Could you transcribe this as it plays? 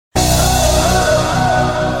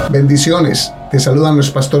Bendiciones, te saludan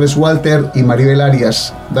los pastores Walter y Maribel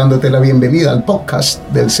Arias, dándote la bienvenida al podcast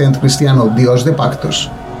del Centro Cristiano Dios de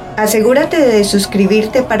Pactos. Asegúrate de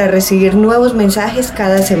suscribirte para recibir nuevos mensajes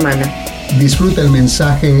cada semana. Disfruta el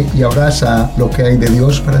mensaje y abraza lo que hay de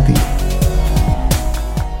Dios para ti.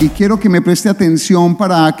 Y quiero que me preste atención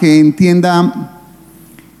para que entienda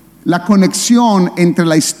la conexión entre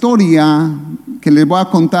la historia que les voy a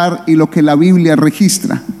contar y lo que la Biblia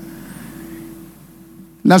registra.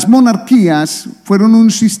 Las monarquías fueron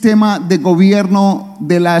un sistema de gobierno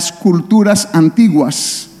de las culturas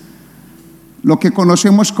antiguas, lo que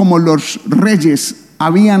conocemos como los reyes.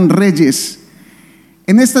 Habían reyes.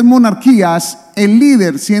 En estas monarquías, el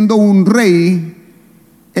líder, siendo un rey,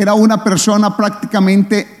 era una persona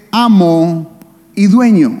prácticamente amo y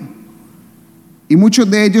dueño. Y muchos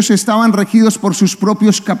de ellos estaban regidos por sus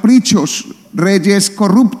propios caprichos, reyes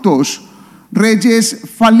corruptos, reyes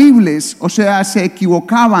falibles, o sea, se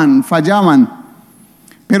equivocaban, fallaban.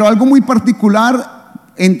 Pero algo muy particular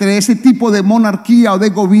entre ese tipo de monarquía o de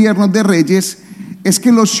gobierno de reyes es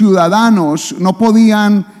que los ciudadanos no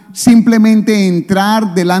podían simplemente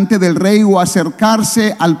entrar delante del rey o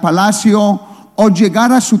acercarse al palacio o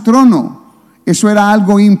llegar a su trono. Eso era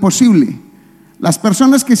algo imposible. Las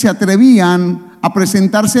personas que se atrevían a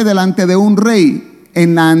presentarse delante de un rey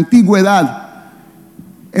en la antigüedad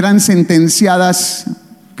eran sentenciadas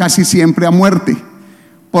casi siempre a muerte.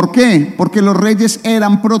 ¿Por qué? Porque los reyes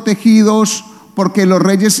eran protegidos, porque los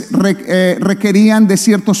reyes requerían de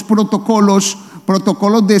ciertos protocolos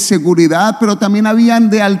de seguridad, pero también habían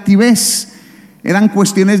de altivez. Eran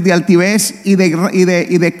cuestiones de altivez y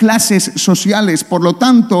de clases sociales. Por lo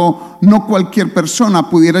tanto, no cualquier persona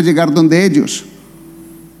pudiera llegar donde ellos.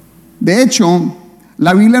 De hecho,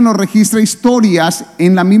 la Biblia nos registra historias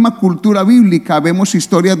en la misma cultura bíblica. Vemos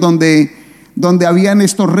historias donde habían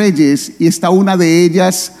estos reyes, y está una de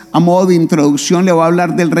ellas. A modo de introducción le voy a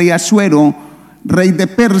hablar del rey Asuero, rey de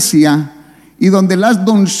Persia, y donde las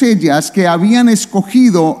doncellas que habían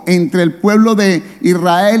escogido entre el pueblo de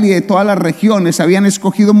Israel y de todas las regiones, habían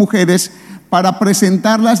escogido mujeres para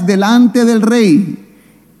presentarlas delante del rey.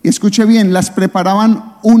 Y escuche bien, las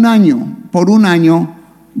preparaban por un año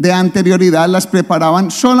de anterioridad, las preparaban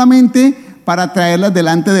solamente para traerlas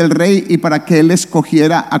delante del rey y para que él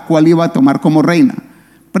escogiera a cuál iba a tomar como reina.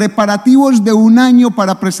 Preparativos de un año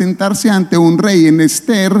para presentarse ante un rey. En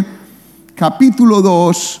Esther, capítulo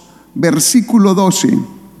 2, versículo 12,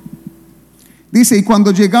 dice: y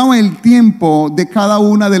cuando llegaba el tiempo de cada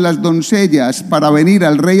una de las doncellas para venir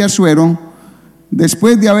al rey Asuero,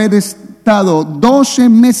 después de haber estado 12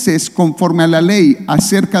 meses conforme a la ley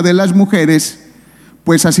acerca de las mujeres,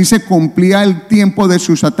 pues así se cumplía el tiempo de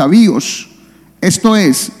sus atavíos, esto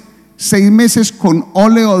es, 6 meses con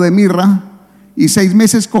óleo de mirra y 6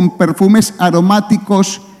 meses con perfumes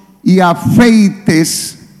aromáticos y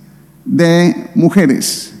afeites de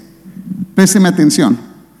mujeres. Présteme atención.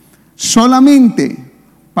 Solamente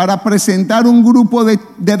para presentar un grupo de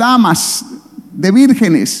damas, de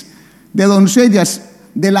vírgenes, de doncellas,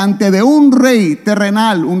 delante de un rey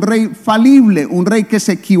terrenal, un rey falible, un rey que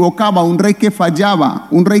se equivocaba, un rey que fallaba,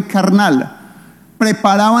 un rey carnal,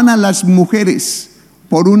 preparaban a las mujeres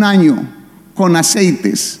por un año con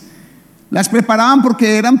aceites. Las preparaban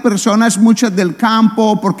porque eran personas, muchas del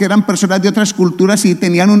campo, porque eran personas de otras culturas y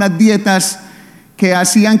tenían unas dietas que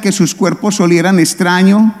hacían que sus cuerpos olieran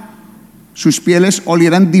extraño, sus pieles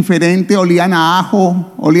olieran diferente, olían a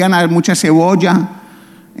ajo, olían a mucha cebolla.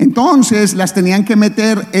 Entonces las tenían que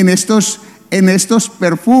meter en estos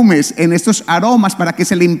perfumes, en estos aromas, para que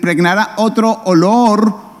se le impregnara otro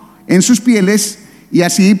olor en sus pieles y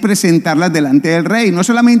así presentarlas delante del rey. No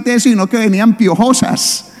solamente eso, sino que venían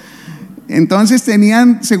piojosas. Entonces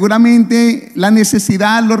tenían seguramente la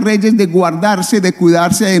necesidad los reyes de guardarse, de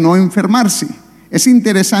cuidarse, de no enfermarse. Es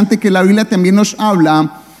interesante que la Biblia también nos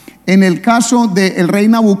habla, en el caso del rey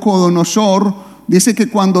Nabucodonosor, dice que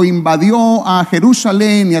cuando invadió a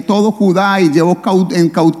Jerusalén y a todo Judá y llevó en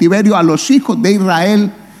cautiverio a los hijos de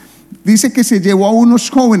Israel, dice que se llevó a unos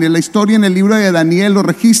jóvenes. La historia en el libro de Daniel lo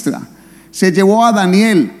registra. Se llevó a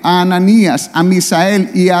Daniel, a Ananías, a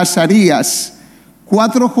Misael y a Azarías,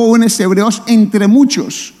 4 jóvenes hebreos entre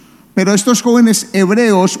muchos. Pero estos jóvenes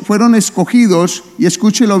hebreos fueron escogidos, y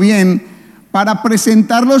escúchelo bien, para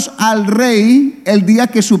presentarlos al rey el día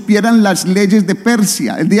que supieran las leyes de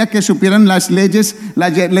Persia, el día que supieran las leyes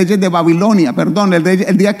de Babilonia,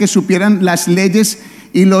 el día que supieran las leyes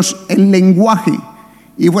y el lenguaje.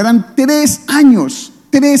 Y fueran 3 años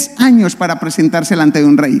para presentarse delante de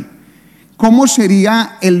un rey. ¿Cómo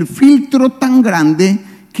sería el filtro tan grande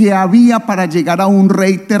que había para llegar a un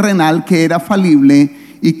rey terrenal que era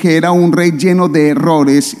falible y que era un rey lleno de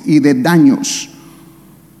errores y de daños.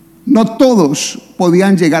 No todos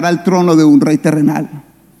podían llegar al trono de un rey terrenal,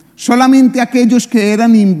 solamente aquellos que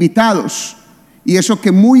eran invitados, y eso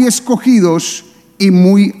que muy escogidos y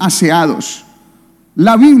muy aseados.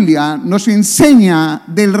 La Biblia nos enseña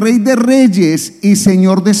del Rey de Reyes y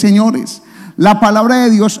Señor de Señores. La palabra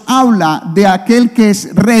de Dios habla de aquel que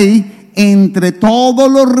es rey entre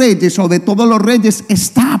todos los reyes, o de todos los reyes,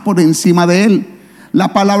 está por encima de él.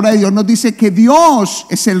 La palabra de Dios nos dice que Dios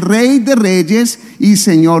es el Rey de Reyes y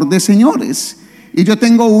Señor de Señores. Y yo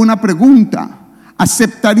tengo una pregunta: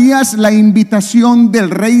 ¿aceptarías la invitación del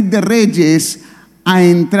Rey de Reyes a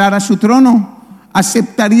entrar a su trono?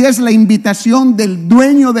 ¿Aceptarías la invitación del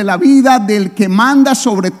dueño de la vida, del que manda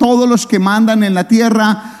sobre todos los que mandan en la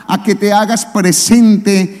tierra, a que te hagas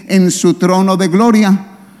presente en su trono de gloria?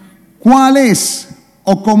 ¿Cuál es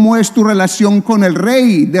o cómo es tu relación con el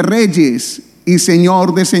Rey de Reyes y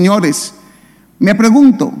Señor de Señores? Me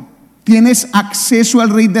pregunto, ¿tienes acceso al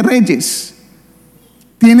Rey de Reyes?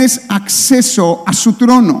 ¿Tienes acceso a su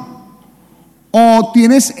trono? ¿O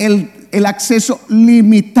tienes el acceso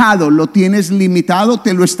limitado? ¿Lo tienes limitado?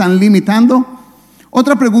 ¿Te lo están limitando?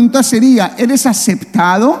 Otra pregunta sería, ¿eres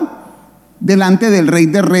aceptado delante del Rey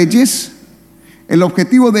de Reyes? El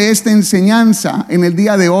objetivo de esta enseñanza en el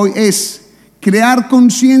día de hoy es crear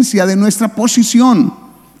conciencia de nuestra posición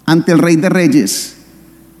ante el Rey de Reyes,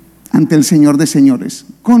 ante el Señor de Señores.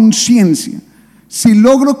 Conciencia. Si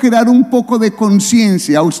logro crear un poco de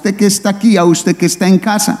conciencia, a usted que está aquí, a usted que está en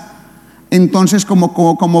casa, entonces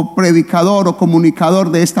como predicador o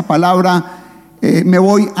comunicador de esta palabra, me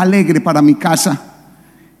voy alegre para mi casa.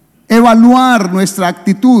 Evaluar nuestra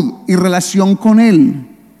actitud y relación con Él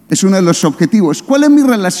es uno de los objetivos. ¿Cuál es mi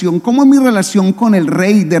relación? ¿Cómo es mi relación con el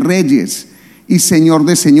Rey de Reyes y Señor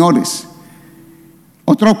de Señores?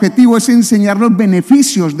 Otro objetivo es enseñar los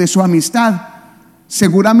beneficios de su amistad.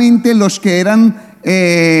 Seguramente los que eran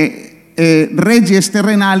reyes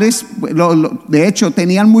terrenales, de hecho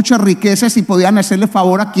tenían muchas riquezas y podían hacerle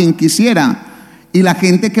favor a quien quisiera, y la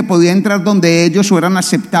gente que podía entrar donde ellos o eran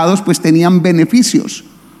aceptados pues tenían beneficios.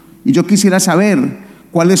 Y yo quisiera saber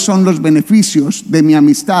cuáles son los beneficios de mi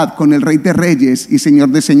amistad con el Rey de Reyes y Señor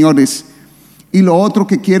de Señores. Y lo otro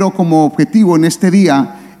que quiero como objetivo en este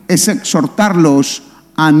día es exhortarlos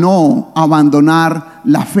a no abandonar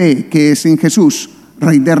la fe que es en Jesús,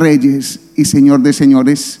 Rey de Reyes y Señor de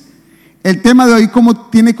Señores. El tema de hoy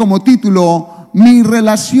tiene como título Mi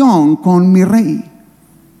relación con mi Rey.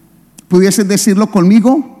 ¿Pudieses decirlo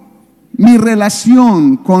conmigo? Mi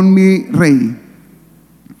relación con mi Rey.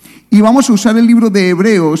 Y vamos a usar el libro de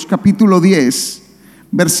Hebreos capítulo 10,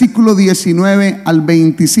 versículo 19 al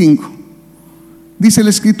 25. Dice la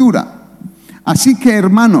Escritura: así que,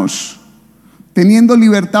 hermanos, teniendo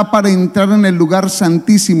libertad para entrar en el lugar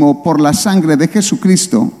santísimo por la sangre de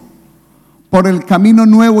Jesucristo, por el camino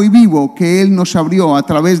nuevo y vivo que Él nos abrió a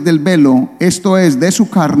través del velo, esto es, de su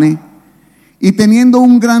carne, y teniendo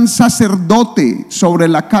un gran sacerdote sobre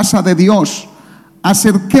la casa de Dios,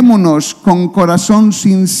 acerquémonos con corazón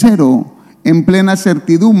sincero, en plena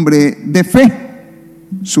certidumbre de fe.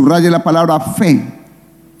 Subraye la palabra fe.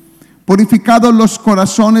 Purificados los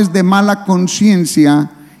corazones de mala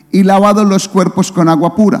conciencia y lavados los cuerpos con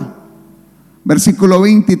agua pura. Versículo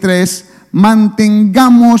 23,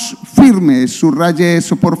 mantengamos firme, subraye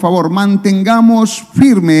eso por favor, mantengamos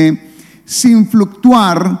firme sin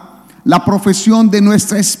fluctuar la profesión de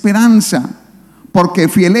nuestra esperanza, porque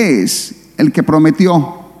fiel es el que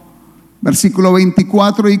prometió. Versículo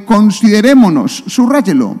 24, y considerémonos,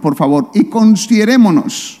 subráyelo por favor, y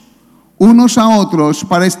considerémonos unos a otros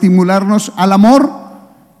para estimularnos al amor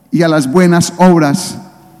y a las buenas obras,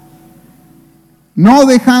 no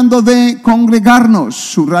dejando de congregarnos,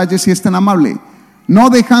 subraye si es tan amable, no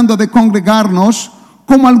dejando de congregarnos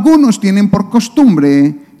como algunos tienen por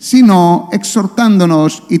costumbre, sino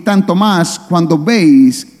exhortándonos, y tanto más cuando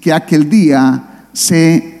veis que aquel día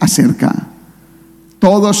se acerca.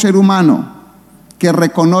 Todo ser humano que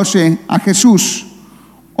reconoce a Jesús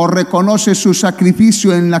o reconoce su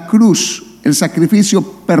sacrificio en la cruz, el sacrificio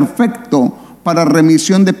perfecto para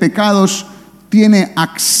remisión de pecados, tiene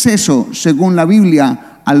acceso, según la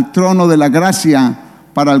Biblia, al trono de la gracia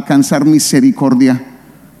para alcanzar misericordia.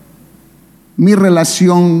 Mi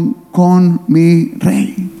relación con mi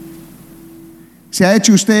Rey. ¿Se ha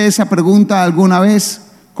hecho usted esa pregunta alguna vez?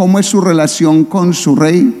 ¿Cómo es su relación con su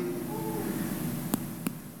Rey?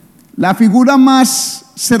 La figura más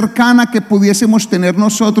cercana que pudiésemos tener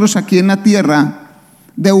nosotros aquí en la tierra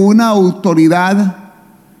de una autoridad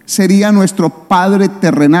sería nuestro Padre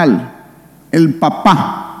terrenal, el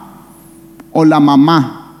papá o la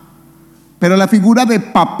mamá. Pero la figura de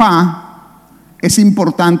papá es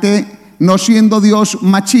importante, no siendo Dios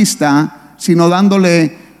machista, sino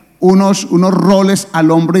dándole unos roles al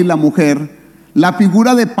hombre y la mujer. La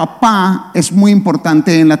figura de papá es muy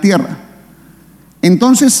importante en la tierra.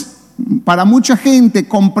 Entonces, para mucha gente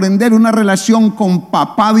comprender una relación con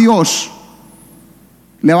papá Dios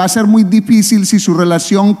le va a ser muy difícil si su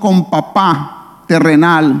relación con papá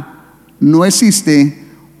terrenal no existe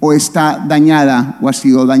o está dañada o ha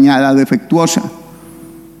sido dañada, defectuosa.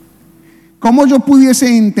 ¿Cómo yo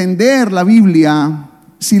pudiese entender la Biblia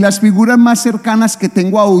si las figuras más cercanas que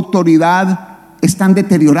tengo a autoridad están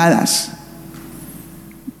deterioradas?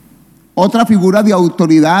 Otra figura de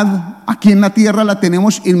autoridad aquí en la tierra la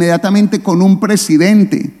tenemos inmediatamente con un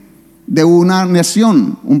presidente de una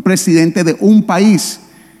nación, un presidente de un país.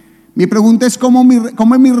 Mi pregunta es, ¿cómo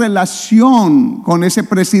es mi relación con ese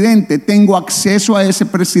presidente? ¿Tengo acceso a ese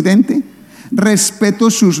presidente? ¿Respeto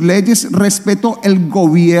sus leyes? ¿Respeto el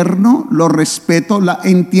gobierno? ¿Lo respeto?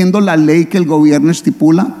 ¿Entiendo la ley que el gobierno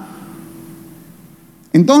estipula?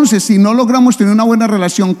 Entonces, si no logramos tener una buena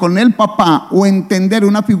relación con el papá o entender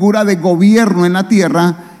una figura de gobierno en la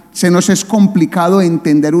tierra, se nos es complicado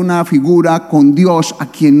entender una figura con Dios a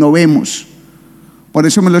quien no vemos. Por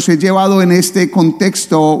eso me los he llevado en este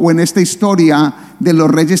contexto o en esta historia de los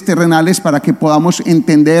reyes terrenales para que podamos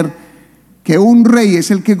entender que un rey es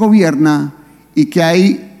el que gobierna y que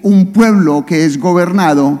hay un pueblo que es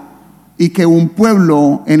gobernado y que un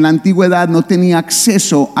pueblo en la antigüedad no tenía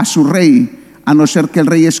acceso a su rey, a no ser que el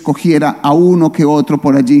rey escogiera a uno que otro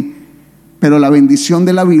por allí. Pero la bendición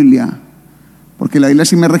de la Biblia, porque la Biblia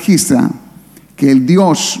sí me registra que el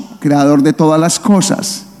Dios creador de todas las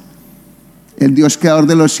cosas, el Dios creador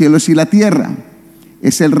de los cielos y la tierra,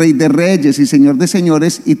 es el Rey de reyes y Señor de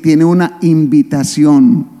señores, y tiene una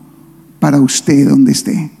invitación para usted donde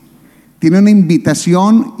esté. Tiene una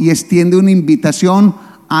invitación y extiende una invitación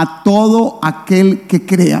a todo aquel que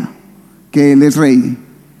crea que Él es Rey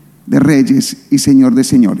de reyes y Señor de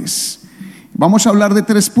señores. Vamos a hablar de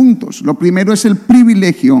 3 puntos. Lo primero es el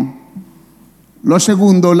privilegio, lo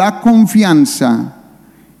segundo la confianza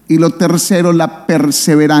y lo tercero la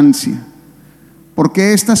perseverancia.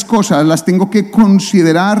 Porque estas cosas las tengo que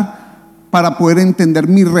considerar para poder entender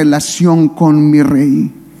mi relación con mi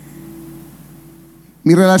rey.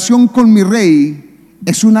 Mi relación con mi rey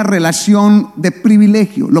es una relación de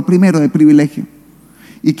privilegio, lo primero de privilegio.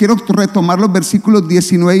 Y quiero retomar los versículos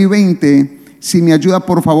 19 y 20, si me ayuda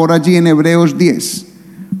por favor allí en Hebreos 10,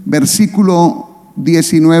 versículo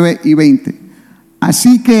 19 y 20.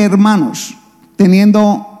 Así que, hermanos,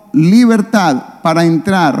 teniendo libertad para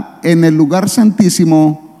entrar en el lugar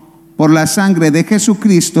santísimo por la sangre de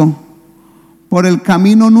Jesucristo, por el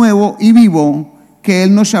camino nuevo y vivo que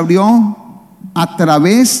Él nos abrió a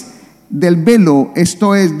través del velo,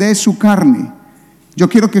 esto es, de su carne. Yo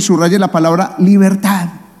quiero que subraye la palabra libertad,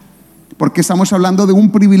 porque estamos hablando de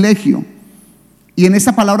un privilegio. Y en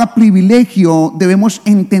esta palabra privilegio debemos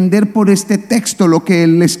entender por este texto lo que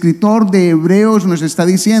el escritor de Hebreos nos está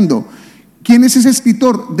diciendo. ¿Quién es ese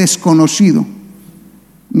escritor? Desconocido.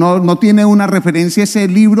 No tiene una referencia a ese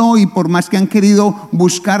libro, y por más que han querido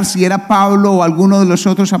buscar si era Pablo o alguno de los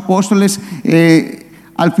otros apóstoles,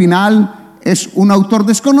 al final es un autor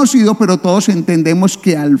desconocido, pero todos entendemos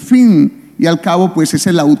que al fin y al cabo pues es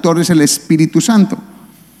el autor, es el Espíritu Santo.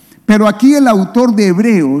 Pero aquí el autor de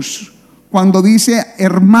Hebreos, cuando dice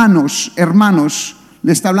hermanos,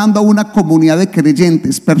 le está hablando a una comunidad de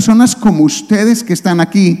creyentes, personas como ustedes que están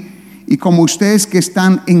aquí y como ustedes que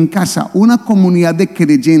están en casa, una comunidad de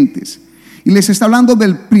creyentes. Y les está hablando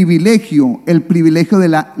del privilegio, el privilegio de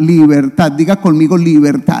la libertad. Diga conmigo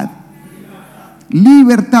libertad.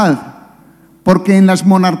 Libertad. Porque en las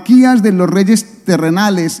monarquías de los reyes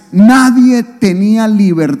terrenales nadie tenía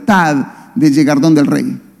libertad de llegar donde el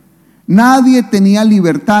rey. Nadie tenía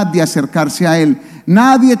libertad de acercarse a él.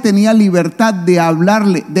 Nadie tenía libertad de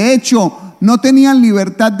hablarle. De hecho, no tenían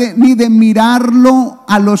libertad ni de mirarlo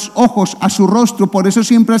a los ojos, a su rostro. Por eso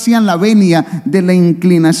siempre hacían la venia de la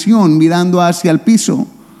inclinación, mirando hacia el piso,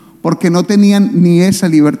 porque no tenían ni esa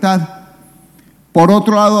libertad. Por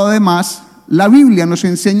otro lado, además, la Biblia nos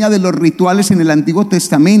enseña de los rituales en el Antiguo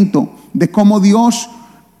Testamento, de cómo Dios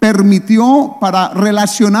permitió para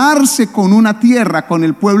relacionarse con una tierra, con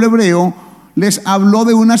el pueblo hebreo. Les habló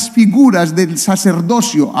de unas figuras del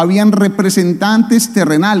sacerdocio, habían representantes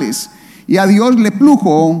terrenales, y a Dios le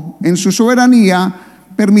plujo en su soberanía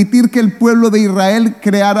permitir que el pueblo de Israel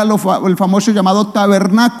creara el famoso llamado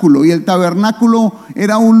tabernáculo. Y el tabernáculo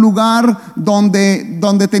era un lugar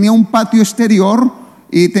donde tenía un patio exterior,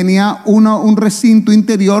 y tenía un recinto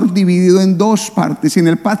interior dividido en dos partes. En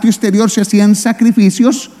el patio exterior se hacían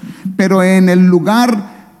sacrificios, pero en el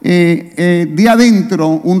lugar de adentro,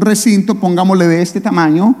 un recinto, pongámosle de este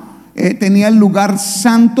tamaño, tenía el lugar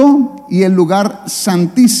santo y el lugar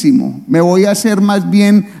santísimo. Me voy a hacer más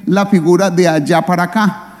bien la figura de allá para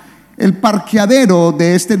acá. El parqueadero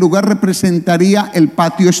de este lugar representaría el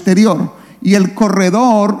patio exterior y el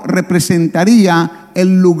corredor representaría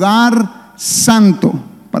el lugar santo,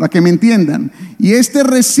 para que me entiendan. Y este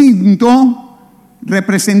recinto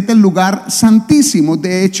representa el lugar santísimo.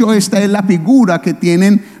 De hecho, esta es la figura que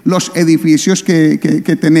tienen los edificios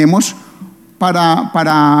que tenemos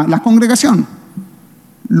para la congregación.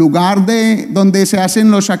 Lugar donde se hacen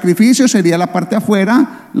los sacrificios sería la parte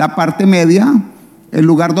afuera, la parte media, el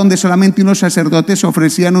lugar donde solamente unos sacerdotes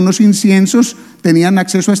ofrecían unos inciensos, tenían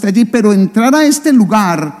acceso hasta allí, pero entrar a este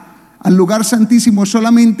lugar, al lugar santísimo,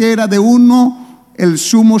 solamente era de uno, el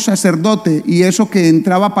sumo sacerdote, y eso que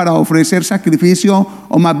entraba para ofrecer sacrificio,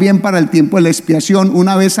 o más bien para el tiempo de la expiación,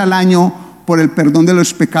 una vez al año, por el perdón de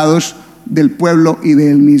los pecados del pueblo y de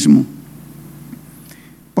él mismo.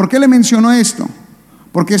 ¿Por qué le menciono esto?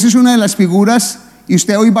 Porque esa es una de las figuras, y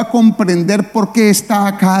usted hoy va a comprender por qué está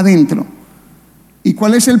acá adentro. ¿Y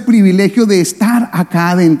cuál es el privilegio de estar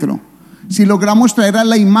acá adentro? Si logramos traer a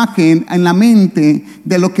la imagen, en la mente,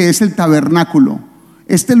 de lo que es el tabernáculo.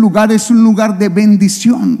 Este lugar es un lugar de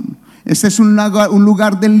bendición. Este es un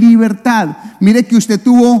lugar de libertad. Mire que usted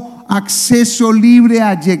tuvo acceso libre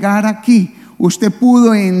a llegar aquí. Usted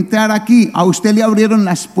pudo entrar aquí. A usted le abrieron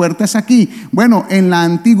las puertas aquí. Bueno, en la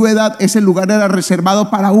antigüedad ese lugar era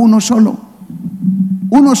reservado para uno solo.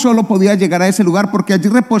 Uno solo podía llegar a ese lugar, porque allí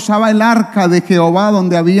reposaba el arca de Jehová,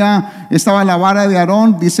 donde estaba la vara de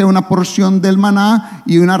Aarón, dice una porción del maná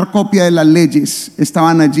y una copia de las leyes,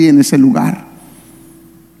 estaban allí en ese lugar.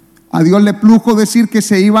 A Dios le plujo decir que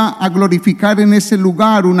se iba a glorificar en ese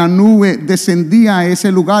lugar. Una nube descendía a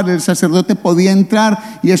ese lugar, el sacerdote podía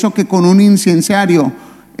entrar, y eso que con un incensario,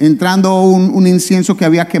 entrando un incienso que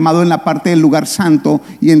había quemado en la parte del lugar santo,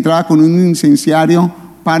 y entraba con un incensario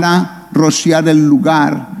para rociar el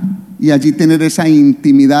lugar y allí tener esa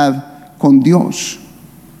intimidad con Dios.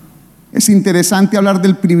 Es interesante hablar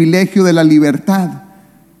del privilegio de la libertad.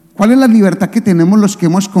 ¿Cuál es la libertad que tenemos los que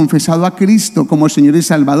hemos confesado a Cristo como Señor y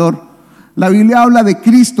Salvador? La Biblia habla de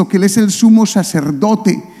Cristo, que Él es el sumo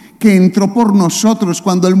sacerdote que entró por nosotros.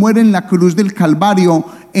 Cuando Él muere en la cruz del Calvario,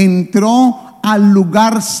 entró al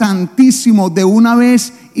lugar santísimo de una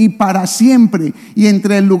vez y para siempre. Y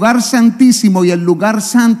entre el lugar santísimo y el lugar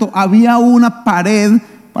santo había una pared,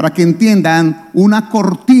 para que entiendan, una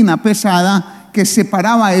cortina pesada que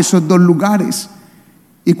separaba esos dos lugares.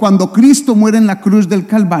 Y cuando Cristo muere en la cruz del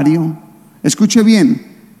Calvario, escuche bien,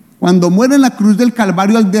 cuando muere en la cruz del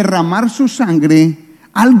Calvario, al derramar su sangre,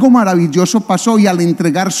 algo maravilloso pasó, y al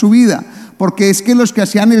entregar su vida. Porque es que los que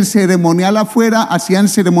hacían el ceremonial afuera hacían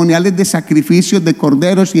ceremoniales de sacrificios de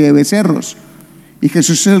corderos y de becerros. Y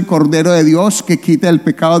Jesús es el Cordero de Dios que quita el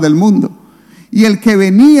pecado del mundo. Y el que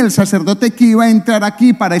venía, el sacerdote que iba a entrar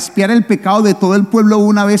aquí para expiar el pecado de todo el pueblo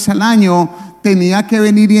una vez al año, tenía que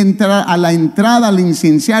venir y entrar a la entrada al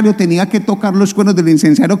incensario, tenía que tocar los cuernos del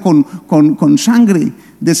incensario con sangre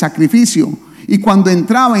de sacrificio. Y cuando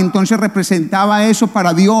entraba, entonces representaba eso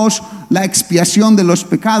para Dios, la expiación de los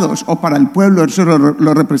pecados, o para el pueblo eso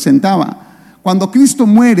lo representaba. Cuando Cristo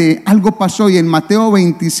muere, algo pasó, y en Mateo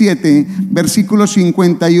 27, versículo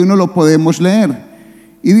 51 lo podemos leer.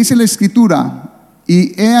 Y dice la Escritura: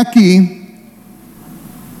 y he aquí,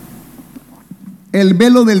 el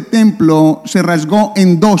velo del templo se rasgó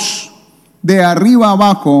en dos, de arriba a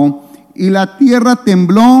abajo, y la tierra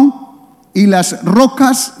tembló y las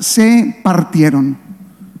rocas se partieron.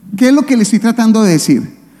 ¿Qué es lo que le estoy tratando de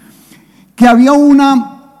decir? Que había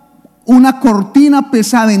una cortina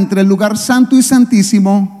pesada entre el lugar santo y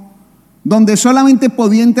santísimo, donde solamente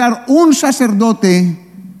podía entrar un sacerdote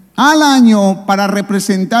al año para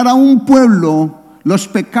representar a un pueblo, los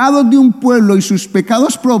pecados de un pueblo y sus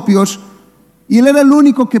pecados propios, y él era el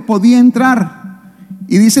único que podía entrar.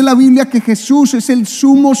 Y dice la Biblia que Jesús es el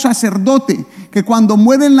sumo sacerdote, que cuando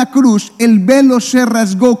muere en la cruz el velo se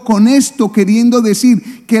rasgó, con esto queriendo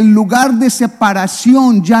decir que el lugar de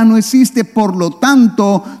separación ya no existe. Por lo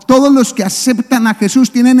tanto, todos los que aceptan a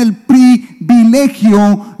Jesús tienen el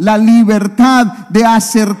privilegio, la libertad de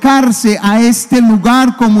acercarse a este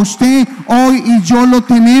lugar como usted hoy y yo lo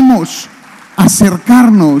tenemos,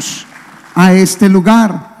 acercarnos a este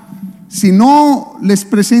lugar. Si no les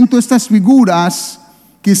presento estas figuras,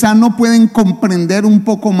 quizá no pueden comprender un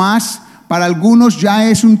poco más, Para algunos ya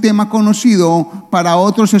es un tema conocido, para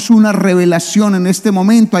otros es una revelación en este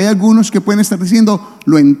momento. Hay algunos que pueden estar diciendo,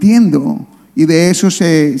 lo entiendo. Y de eso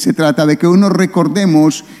se trata, de que unos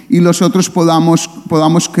recordemos y los otros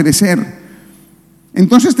podamos crecer.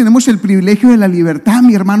 Entonces tenemos el privilegio de la libertad,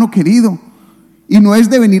 mi hermano querido. Y no es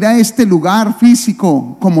de venir a este lugar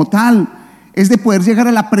físico como tal, es de poder llegar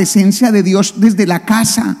a la presencia de Dios desde la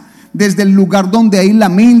casa, desde el lugar donde hay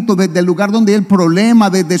lamento, desde el lugar donde hay el problema,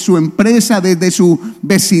 desde su empresa, desde su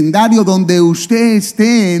vecindario, donde usted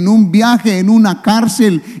esté, en un viaje, en una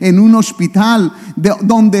cárcel, en un hospital,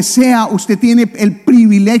 donde sea, usted tiene el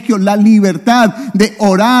privilegio, la libertad de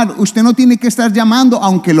orar. Usted no tiene que estar llamando,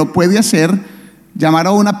 aunque lo puede hacer, llamar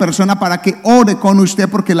a una persona para que ore con usted,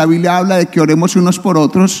 porque la Biblia habla de que oremos unos por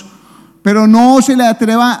otros. Pero no se le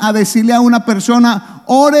atreva a decirle a una persona,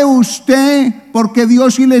 ore usted, porque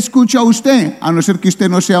Dios sí le escucha a usted, a no ser que usted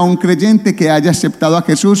no sea un creyente que haya aceptado a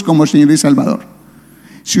Jesús como Señor y Salvador.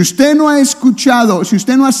 Si usted no ha escuchado, si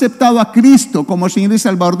usted no ha aceptado a Cristo como Señor y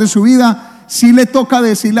Salvador de su vida, sí le toca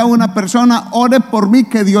decirle a una persona, ore por mí,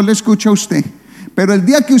 que Dios le escucha a usted. Pero el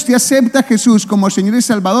día que usted acepta a Jesús como Señor y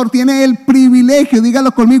Salvador, tiene el privilegio,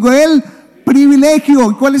 dígalo conmigo, el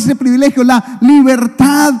privilegio. ¿Cuál es ese privilegio? La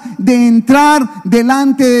libertad de entrar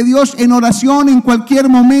delante de Dios en oración en cualquier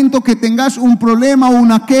momento que tengas un problema,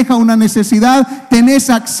 una queja, una necesidad. Tenés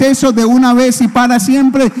acceso de una vez y para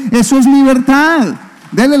siempre. Eso es libertad.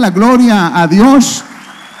 Dele la gloria a Dios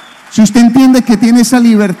si usted entiende que tiene esa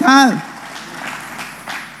libertad.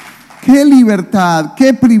 Qué libertad,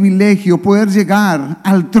 qué privilegio poder llegar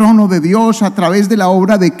al trono de Dios a través de la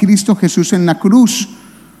obra de Cristo Jesús en la cruz.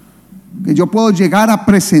 Que yo puedo llegar a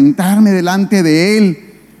presentarme delante de Él.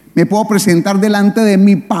 Me puedo presentar delante de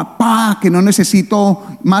mi papá, que no necesito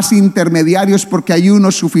más intermediarios porque hay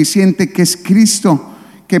uno suficiente, que es Cristo.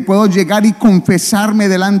 Que puedo llegar y confesarme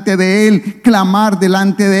delante de Él, clamar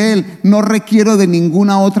delante de Él. No requiero de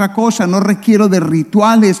ninguna otra cosa, no requiero de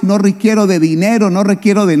rituales, no requiero de dinero, no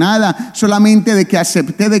requiero de nada. Solamente de que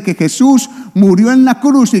acepté de que Jesús murió en la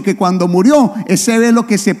cruz y que cuando murió, ese velo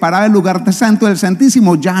que separaba el lugar santo del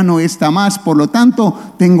Santísimo ya no está más. Por lo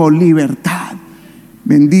tanto, tengo libertad.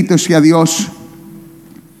 Bendito sea Dios.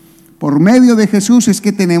 Por medio de Jesús es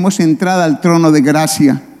que tenemos entrada al trono de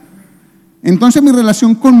gracia. Entonces mi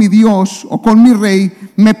relación con mi Dios o con mi Rey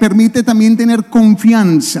me permite también tener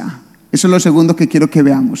confianza. Eso es lo segundo que quiero que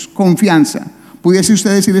veamos, confianza. ¿Pudiese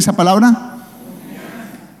usted decir esa palabra?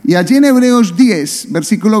 Y allí en Hebreos 10,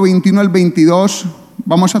 versículo 21 al 22,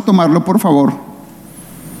 vamos a tomarlo por favor.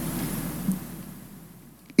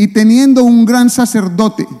 Y teniendo un gran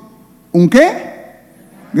sacerdote, ¿un qué?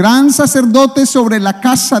 Gran sacerdote sobre la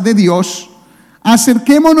casa de Dios,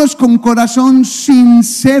 acerquémonos con corazón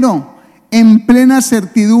sincero, en plena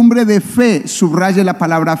certidumbre de fe. Subraye la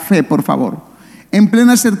palabra fe, por favor. En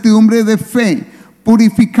plena certidumbre de fe,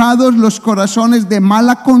 purificados los corazones de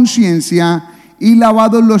mala conciencia y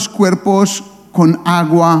lavados los cuerpos con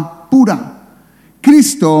agua pura.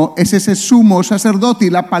 Cristo es ese sumo sacerdote, y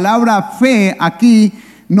la palabra fe aquí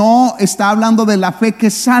no está hablando de la fe que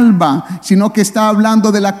salva, sino que está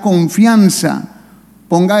hablando de la confianza.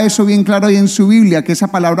 Ponga eso bien claro ahí en su Biblia, que esa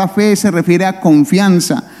palabra fe se refiere a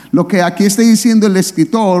confianza. Lo que aquí está diciendo el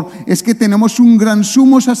escritor es que tenemos un gran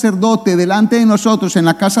sumo sacerdote delante de nosotros en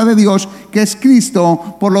la casa de Dios, que es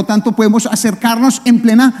Cristo. Por lo tanto, podemos acercarnos en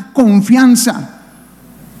plena confianza.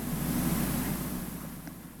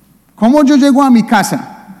 ¿Cómo yo llego a mi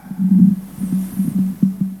casa?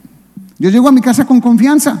 Yo llego a mi casa con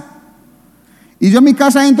confianza. Y yo en mi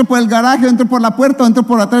casa entro por el garaje, entro por la puerta, entro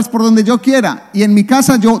por atrás, por donde yo quiera. Y en mi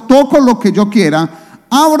casa yo toco lo que yo quiera,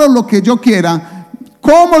 abro lo que yo quiera,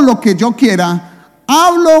 como lo que yo quiera,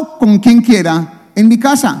 hablo con quien quiera. En mi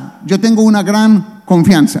casa yo tengo una gran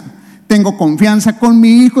confianza. Tengo confianza con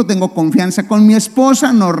mi hijo, tengo confianza con mi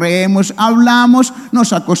esposa, nos reímos, hablamos,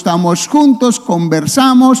 nos acostamos juntos,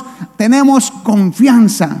 conversamos, tenemos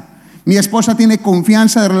confianza. Mi esposa tiene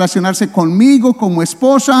confianza de relacionarse conmigo como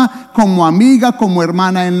esposa, como amiga, como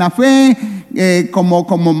hermana en la fe,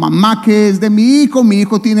 como mamá que es de mi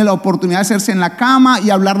hijo tiene la oportunidad de hacerse en la cama y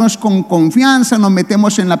hablarnos con confianza. Nos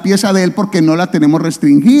metemos en la pieza de él porque no la tenemos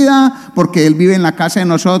restringida, porque él vive en la casa de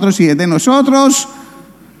nosotros y es de nosotros.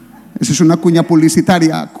 Esa es una cuña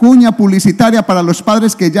publicitaria para los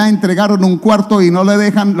padres que ya entregaron un cuarto y no le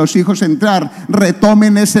dejan los hijos entrar.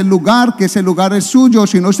 Retomen ese lugar, que ese lugar es suyo,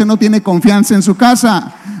 si no usted no tiene confianza en su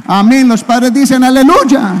casa. Amén, los padres dicen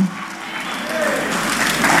aleluya.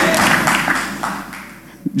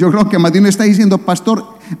 Yo creo que más de uno está diciendo,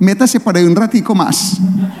 pastor, métase para ahí un ratico más.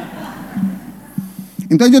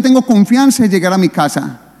 Entonces yo tengo confianza en llegar a mi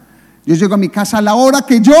casa. Yo llego a mi casa a la hora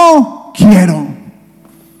que yo quiero.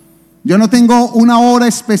 Yo no tengo una hora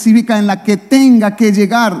específica en la que tenga que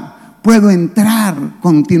llegar. Puedo entrar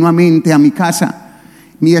continuamente a mi casa.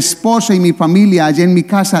 Mi esposa y mi familia allá en mi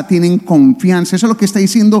casa tienen confianza. Eso es lo que está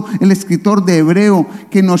diciendo el escritor de Hebreo,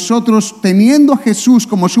 que nosotros, teniendo a Jesús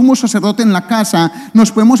como sumo sacerdote en la casa,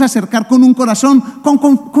 nos podemos acercar con un corazón con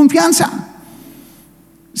confianza,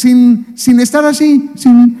 sin estar así,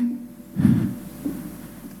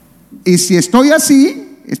 y si estoy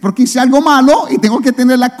así es porque hice algo malo y tengo que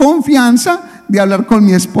tener la confianza de hablar con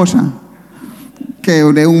mi esposa,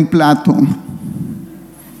 quebré un plato,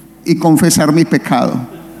 y confesar mi pecado.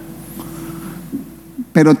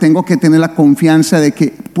 Pero tengo que tener la confianza de que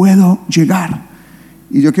puedo llegar.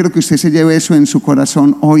 Y yo quiero que usted se lleve eso en su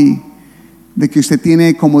corazón hoy, de que usted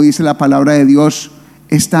tiene, como dice la palabra de Dios,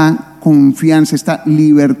 esta confianza, esta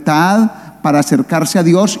libertad para acercarse a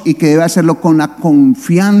Dios, y que debe hacerlo con la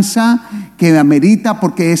confianza que amerita,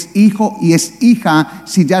 porque es hijo y es hija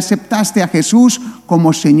si ya aceptaste a Jesús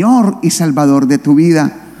como Señor y Salvador de tu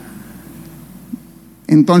vida.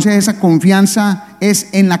 Entonces esa confianza es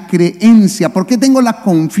en la creencia. ¿Por qué tengo la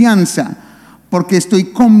confianza? Porque estoy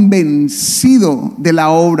convencido de la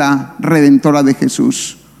obra redentora de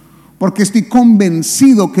Jesús. Porque estoy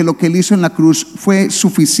convencido que lo que Él hizo en la cruz fue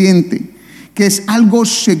suficiente, que es algo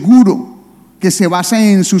seguro, que se basa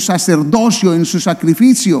en su sacerdocio, en su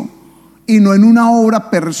sacrificio, y no en una obra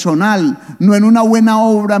personal, no en una buena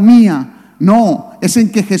obra mía. No, es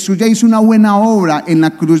en que Jesús ya hizo una buena obra en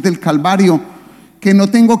la cruz del Calvario, que no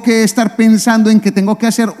tengo que estar pensando en que tengo que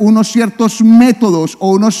hacer unos ciertos métodos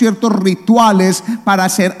o unos ciertos rituales para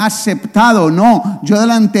ser aceptado. No, yo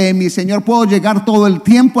delante de mi Señor puedo llegar todo el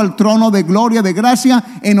tiempo al trono de gloria, de gracia,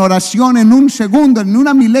 en oración, en un segundo, en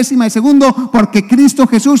una milésima de segundo, porque Cristo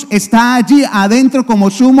Jesús está allí adentro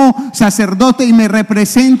como sumo sacerdote y me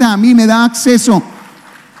representa a mí, me da acceso.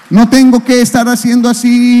 No tengo que estar haciendo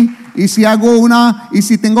así. Y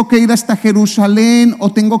si tengo que ir hasta Jerusalén,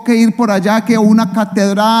 o tengo que ir por allá que a una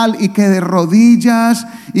catedral, y que de rodillas,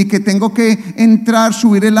 y que tengo que entrar,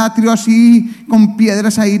 subir el atrio así con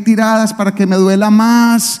piedras ahí tiradas para que me duela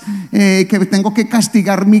más, que tengo que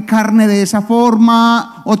castigar mi carne de esa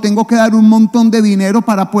forma, o tengo que dar un montón de dinero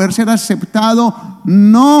para poder ser aceptado.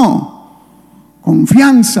 No,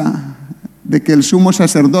 confianza de que el sumo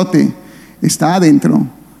sacerdote está adentro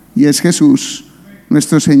y es Jesús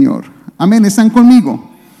nuestro Señor. Amén, ¿están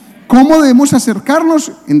conmigo? ¿Cómo debemos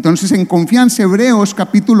acercarnos? Entonces, en confianza, Hebreos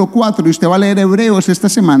capítulo 4, y usted va a leer Hebreos esta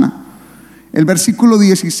semana. El versículo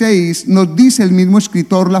 16 nos dice el mismo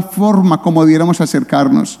escritor la forma como debiéramos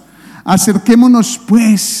acercarnos. Acerquémonos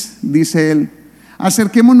pues, dice él,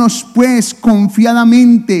 acerquémonos pues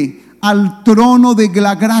confiadamente al trono de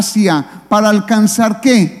la gracia para alcanzar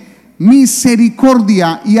 ¿qué?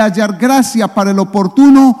 Misericordia y hallar gracia para el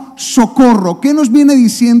oportuno socorro. ¿Qué nos viene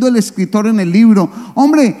diciendo el escritor en el libro?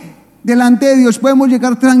 Hombre, delante de Dios podemos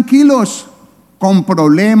llegar tranquilos, con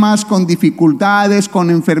problemas, con dificultades, con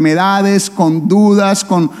enfermedades, con dudas,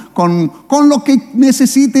 con lo que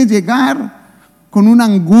necesite llegar, con una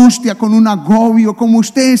angustia, con un agobio, como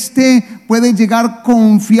usted esté, puede llegar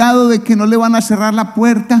confiado de que no le van a cerrar la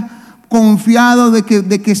puerta, confiado de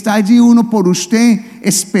que está allí uno por usted,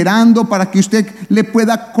 esperando para que usted le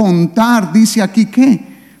pueda contar. Dice aquí que,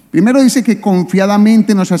 primero dice que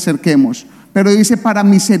confiadamente nos acerquemos, pero dice para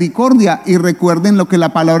misericordia. Y recuerden lo que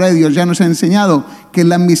la palabra de Dios ya nos ha enseñado, que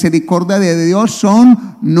la misericordia de Dios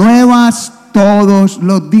son nuevas todos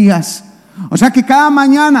los días. O sea que cada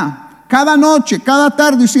mañana, cada noche, cada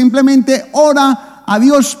tarde, simplemente ora a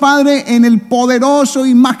Dios Padre en el poderoso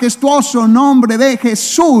y majestuoso nombre de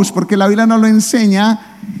Jesús, porque la Biblia nos lo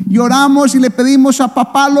enseña, y oramos y le pedimos a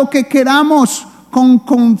papá lo que queramos con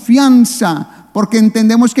confianza, porque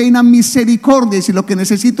entendemos que hay una misericordia, y si lo que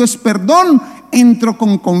necesito es perdón, entro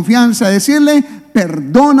con confianza a decirle: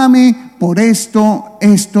 perdóname por esto,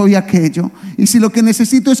 esto y aquello. Y si lo que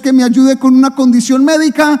necesito es que me ayude con una condición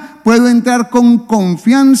médica, puedo entrar con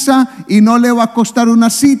confianza y no le va a costar una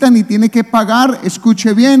cita ni tiene que pagar.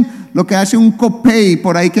 Escuche bien, lo que hace un copay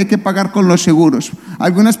por ahí que hay que pagar con los seguros.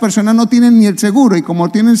 Algunas personas no tienen ni el seguro, y como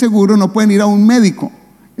tienen seguro no pueden ir a un médico.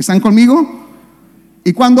 ¿Están conmigo?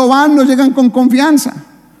 Y cuando van no llegan con confianza.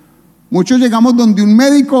 Muchos llegamos donde un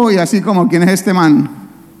médico y así como: ¿quién es este man?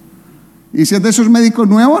 Y si es de esos médicos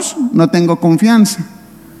nuevos, no tengo confianza.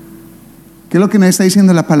 ¿Qué es lo que nos está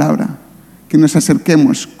diciendo la palabra? Que nos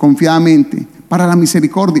acerquemos confiadamente para la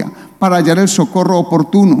misericordia, para hallar el socorro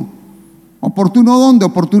oportuno. ¿Oportuno dónde?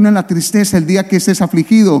 Oportuno en la tristeza. El día que estés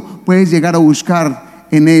afligido, puedes llegar a buscar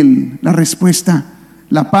en Él la respuesta,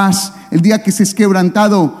 la paz. El día que estés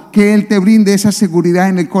quebrantado, que Él te brinde esa seguridad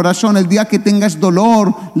en el corazón. El día que tengas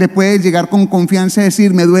dolor, le puedes llegar con confianza y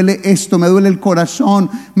decir: me duele esto, me duele el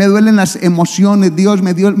corazón, me duelen las emociones, Dios,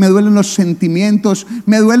 me duelen los sentimientos,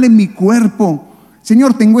 me duele mi cuerpo.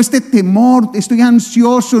 Señor, tengo este temor, estoy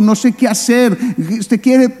ansioso, no sé qué hacer.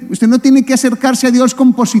 Usted no tiene que acercarse a Dios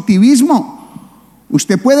con positivismo.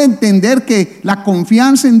 Usted puede entender que la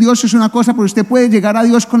confianza en Dios es una cosa, pero usted puede llegar a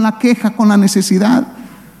Dios con la queja, con la necesidad,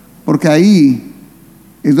 porque ahí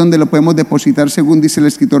es donde lo podemos depositar, según dice el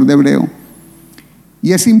escritor de Hebreo.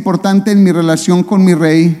 Y es importante en mi relación con mi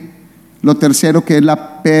Rey, lo tercero, que es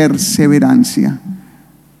la perseverancia.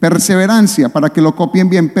 Perseverancia, para que lo copien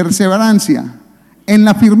bien, perseverancia en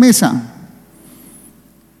la firmeza,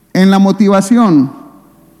 en la motivación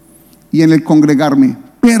y en el congregarme.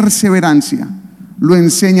 Perseverancia. Lo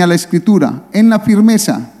enseña la Escritura, en la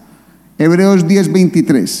firmeza. Hebreos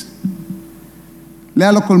 10:23.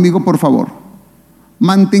 Léalo conmigo, por favor.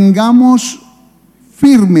 Mantengamos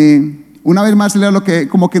firme. Una vez más, leo lo que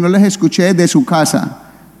como que no les escuché de su casa.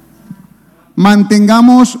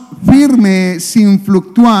 Mantengamos firme, sin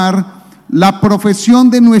fluctuar, la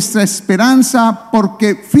profesión de nuestra esperanza,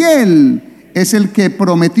 porque fiel es el que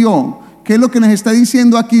prometió. ¿Qué es lo que nos está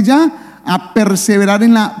diciendo aquí ya? A perseverar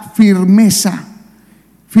en la firmeza.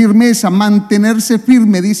 Firmeza, mantenerse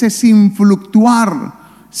firme, dice sin fluctuar,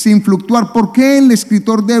 sin fluctuar. ¿Por qué el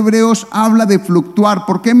escritor de Hebreos habla de fluctuar?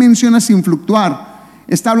 ¿Por qué menciona sin fluctuar?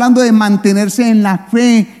 Está hablando de mantenerse en la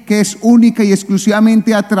fe, que es única y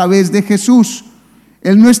exclusivamente a través de Jesús.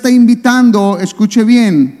 Él no está invitando, escuche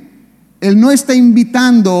bien, Él no está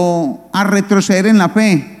invitando a retroceder en la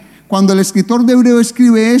fe. Cuando el escritor de Hebreos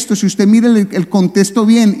escribe esto, si usted mira el contexto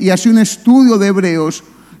bien y hace un estudio de Hebreos,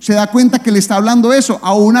 se da cuenta que le está hablando eso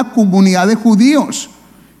a una comunidad de judíos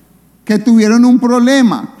que tuvieron un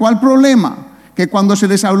problema. ¿Cuál problema? Que cuando se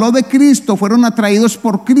les habló de Cristo, fueron atraídos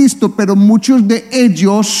por Cristo, pero muchos de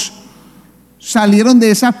ellos salieron de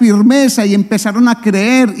esa firmeza y empezaron a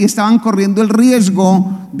creer y estaban corriendo el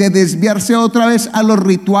riesgo de desviarse otra vez a los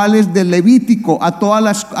rituales del Levítico, a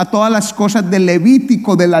todas las cosas del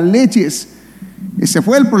Levítico, de las leyes. Ese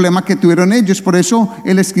fue el problema que tuvieron ellos. Por eso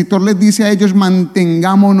el escritor les dice a ellos: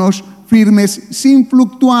 mantengámonos firmes sin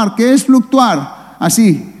fluctuar. ¿Qué es fluctuar?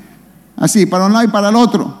 Así, para un lado y para el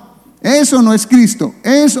otro. Eso no es Cristo.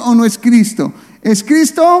 Eso no es Cristo. ¿Es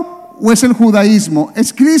Cristo o es el judaísmo?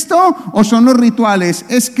 ¿Es Cristo o son los rituales?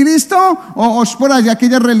 ¿Es Cristo o es por allá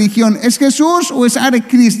aquella religión? ¿Es Jesús o es Hare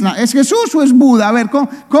Krishna? ¿Es Jesús o es Buda? A ver,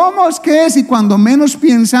 ¿cómo es que es? Y cuando menos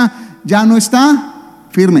piensa, ya no está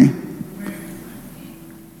firme.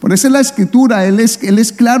 Por eso es la escritura, él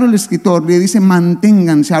es claro, el escritor le dice: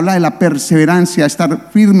 manténganse, habla de la perseverancia, estar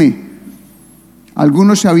firme.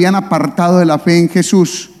 Algunos se habían apartado de la fe en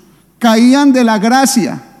Jesús, caían de la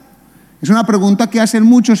gracia. Es una pregunta que hacen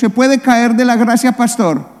muchos: ¿se puede caer de la gracia,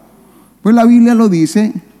 pastor? Pues la Biblia lo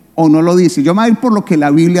dice o no lo dice. Yo me voy a ir por lo que la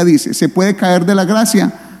Biblia dice. ¿Se puede caer de la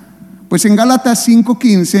gracia? Pues en Gálatas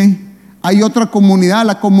 5:15 hay otra comunidad,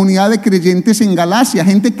 la comunidad de creyentes en Galacia,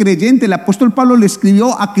 gente creyente. El apóstol Pablo le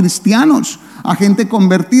escribió a cristianos, a gente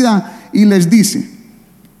convertida, y les dice,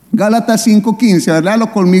 Gálatas 5:15,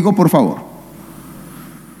 léalo conmigo, por favor.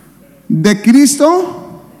 De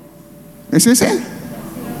Cristo, ¿es ese?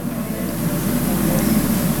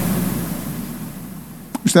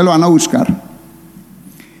 Ustedes lo van a buscar.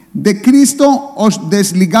 De Cristo os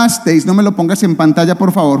desligasteis. No me lo pongas en pantalla,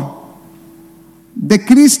 por favor. De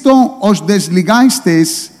Cristo os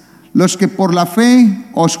desligasteis los que por la fe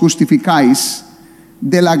os justificáis.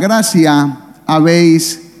 De la gracia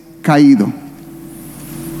habéis caído.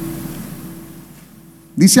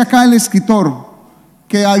 Dice acá el escritor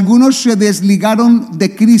que algunos se desligaron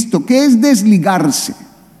de Cristo. ¿Qué es desligarse?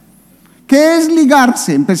 ¿Qué es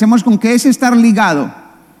ligarse? Empecemos con ¿qué es estar ligado?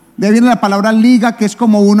 De ahí viene la palabra liga, que es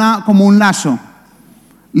como un lazo.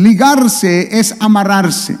 Ligarse es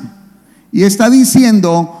amarrarse. Y está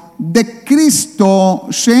diciendo: de Cristo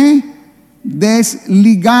se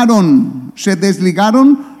desligaron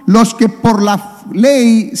los que por la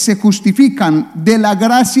ley se justifican. De la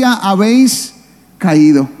gracia habéis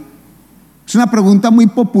caído. Es una pregunta muy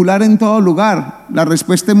popular en todo lugar. La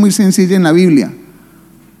respuesta es muy sencilla en la Biblia.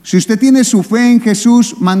 Si usted tiene su fe en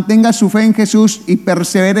Jesús, mantenga su fe en Jesús y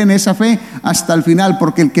persevere en esa fe hasta el final,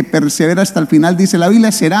 porque el que persevera hasta el final, dice la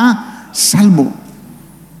Biblia, será salvo.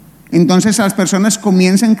 Entonces las personas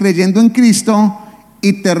comienzan creyendo en Cristo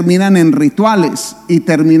y terminan en rituales, y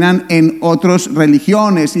terminan en otras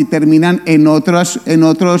religiones, y terminan en otros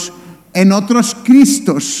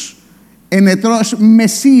Cristos, en otros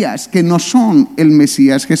Mesías que no son el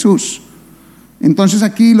Mesías Jesús. Entonces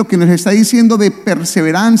aquí lo que nos está diciendo de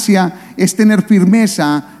perseverancia es tener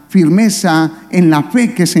firmeza en la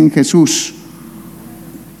fe que es en Jesús.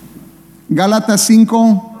 Gálatas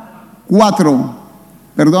 5:4.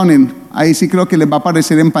 Perdonen, ahí sí creo que les va a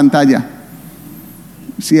aparecer en pantalla.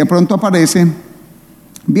 Si de pronto aparece,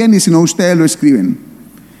 bien, y si no, ustedes lo escriben.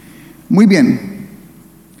 Muy bien.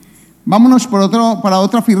 Vámonos para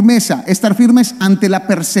otra firmeza. Estar firmes ante la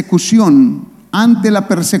persecución. Ante la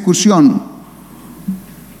persecución.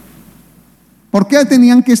 ¿Por qué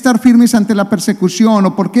tenían que estar firmes ante la persecución?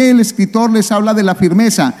 ¿O por qué el escritor les habla de la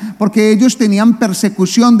firmeza? Porque ellos tenían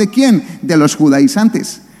persecución ¿de quién? De los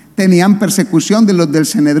judaizantes. Tenían persecución de los del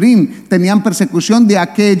Sanedrín. Tenían persecución de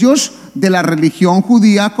aquellos de la religión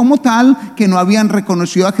judía como tal, que no habían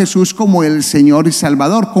reconocido a Jesús como el Señor y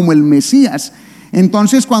Salvador, como el Mesías.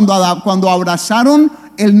 Entonces cuando abrazaron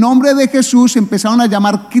el nombre de Jesús, empezaron a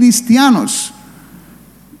llamar cristianos.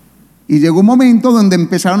 Y llegó un momento donde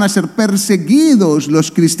empezaron a ser perseguidos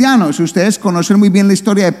los cristianos. Ustedes conocen muy bien la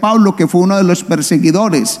historia de Pablo, que fue uno de los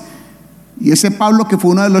perseguidores. Y ese Pablo, que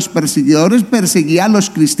fue uno de los perseguidores, perseguía a los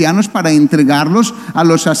cristianos para entregarlos a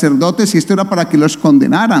los sacerdotes, y esto era para que los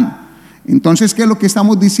condenaran. Entonces, ¿qué es lo que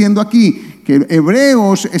estamos diciendo aquí? Que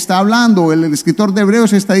Hebreos está hablando, el escritor de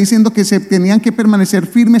Hebreos está diciendo que se tenían que permanecer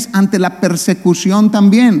firmes ante la persecución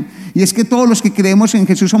también. Y es que todos los que creemos en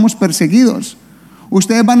Jesús somos perseguidos.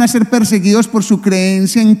 Ustedes van a ser perseguidos por su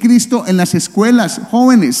creencia en Cristo en las escuelas,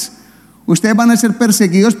 jóvenes. Ustedes van a ser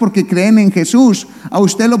perseguidos porque creen en Jesús. A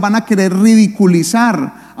ustedes los van a querer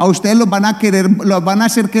ridiculizar. A ustedes los van a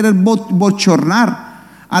hacer querer bochornar.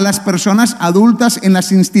 A las personas adultas en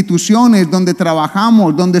las instituciones donde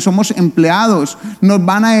trabajamos, donde somos empleados, nos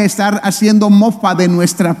van a estar haciendo mofa de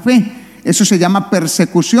nuestra fe. Eso se llama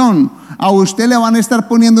persecución. A usted le van a estar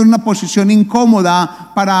poniendo en una posición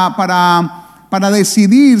incómoda para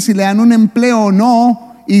decidir si le dan un empleo o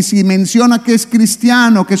no. Y si menciona que es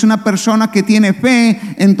cristiano, que es una persona que tiene fe,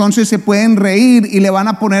 entonces se pueden reír y le van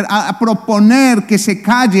a proponer que se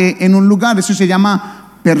calle en un lugar. Eso se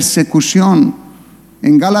llama persecución.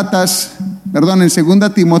 En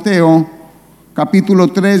 2 Timoteo, capítulo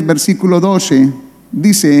 3, versículo 12,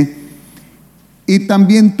 dice: y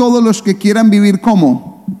también todos los que quieran vivir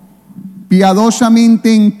como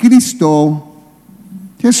piadosamente en Cristo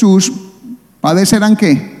Jesús, padecerán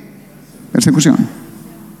 ¿qué? Persecución.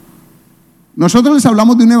 Nosotros les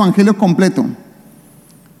hablamos de un evangelio completo.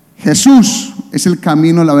 Jesús es el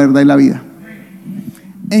camino, la verdad y la vida.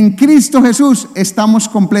 En Cristo Jesús estamos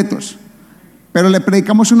completos. Pero le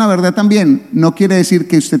predicamos una verdad también. No quiere decir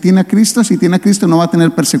que usted tiene a Cristo. Si tiene a Cristo no va a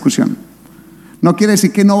tener persecución. No quiere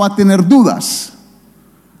decir que no va a tener dudas.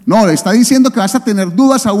 No, le está diciendo que vas a tener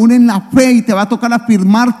dudas aún en la fe, y te va a tocar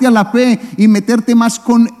afirmarte a la fe y meterte más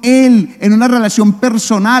con Él en una relación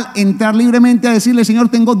personal, entrar libremente a decirle: Señor,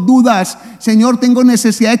 tengo dudas, Señor, tengo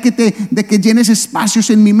necesidad de que llenes espacios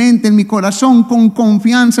en mi mente, en mi corazón. Con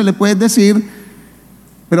confianza le puedes decir,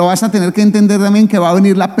 pero vas a tener que entender también que va a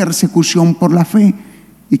venir la persecución por la fe,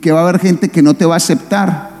 y que va a haber gente que no te va a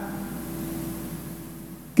aceptar,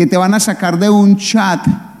 que te van a sacar de un chat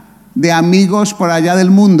de amigos por allá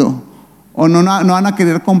del mundo, o no van a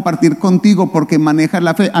querer compartir contigo porque manejas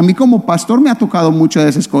la fe. A mí como pastor me ha tocado muchas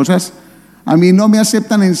de esas cosas. A mí no me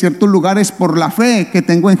aceptan en ciertos lugares por la fe que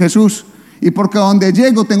tengo en Jesús, y porque donde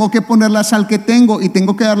llego tengo que poner la sal que tengo y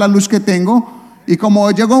tengo que dar la luz que tengo. Y como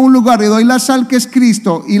llego a un lugar y doy la sal que es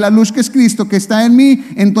Cristo y la luz que es Cristo que está en mí,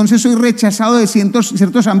 entonces soy rechazado de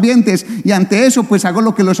ciertos ambientes. Y ante eso pues hago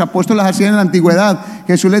lo que los apóstoles hacían en la antigüedad.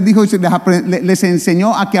 Jesús les dijo, les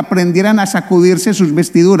enseñó a que aprendieran a sacudirse sus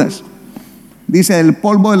vestiduras. Dice, del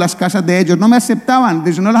polvo de las casas de ellos. No me aceptaban,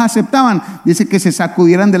 dice, no las aceptaban. Dice que se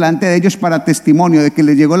sacudieran delante de ellos para testimonio de que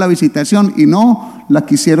les llegó la visitación, y no la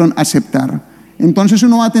quisieron aceptar. Entonces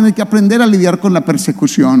uno va a tener que aprender a lidiar con la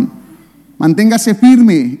persecución. Manténgase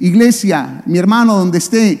firme, iglesia, mi hermano, donde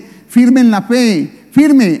esté, firme en la fe,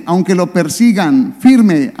 firme aunque lo persigan,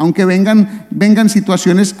 firme aunque vengan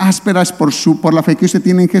situaciones ásperas por la fe que usted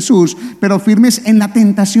tiene en Jesús, pero firmes en la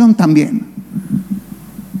tentación también.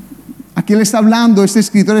 Aquí él está hablando, este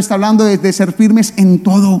escritor está hablando de ser firmes en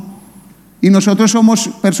todo. Y nosotros somos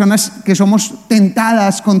personas que somos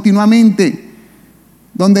tentadas continuamente.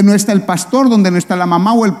 Donde no está el pastor, donde no está la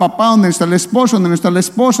mamá o el papá, donde no está el esposo, donde no está la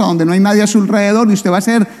esposa, donde no hay nadie a su alrededor, y usted va a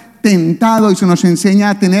ser tentado, y se nos enseña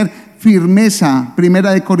a tener firmeza.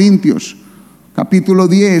 1 Corintios, capítulo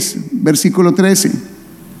 10, versículo 13.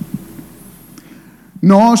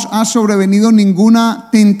 No os ha sobrevenido ninguna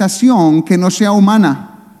tentación que no sea humana,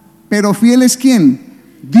 pero fiel es ¿quién?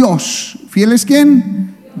 Dios. ¿Fiel es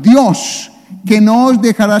quién? Dios, que no os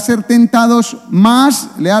dejará ser tentados más,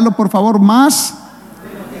 léalo por favor, más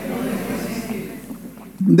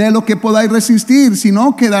de lo que podáis resistir,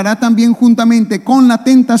 sino que dará también juntamente con la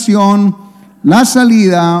tentación la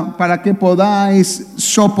salida para que podáis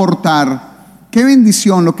soportar. Qué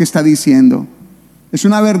bendición lo que está diciendo. Es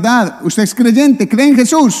una verdad. Usted es creyente, cree en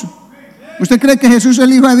Jesús. Usted cree que Jesús es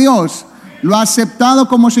el Hijo de Dios. Lo ha aceptado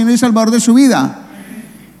como Señor y Salvador de su vida.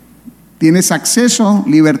 Tienes acceso,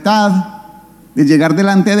 libertad de llegar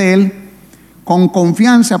delante de Él. Con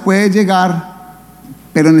confianza puedes llegar,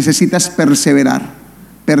 pero necesitas perseverar.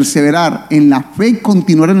 Perseverar en la fe y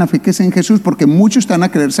continuar en la fe que es en Jesús, porque muchos te van a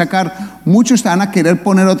querer sacar, muchos te van a querer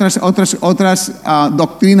poner otras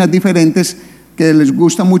doctrinas diferentes que les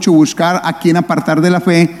gusta mucho buscar a quien apartar de la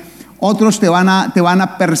fe. Otros te van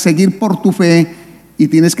a perseguir por tu fe y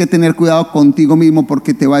tienes que tener cuidado contigo mismo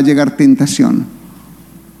porque te va a llegar tentación.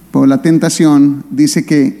 Pero la tentación dice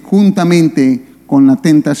que juntamente con la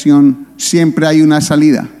tentación siempre hay una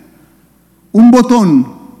salida, un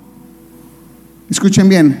botón. Escuchen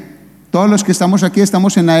bien, todos los que estamos aquí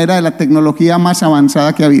estamos en la era de la tecnología más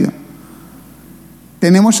avanzada que ha habido.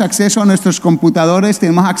 Tenemos acceso a nuestros computadores,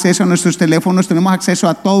 tenemos acceso a nuestros teléfonos, tenemos acceso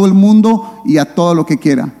a todo el mundo y a todo lo que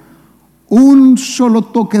quiera. Un solo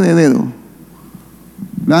toque de dedo.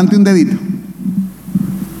 Levante un dedito.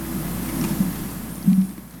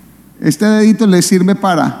 Este dedito le sirve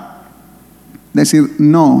para decir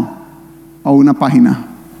no a una página.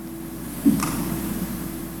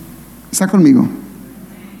 ¿Está conmigo?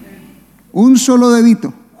 Un solo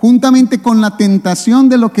dedito, juntamente con la tentación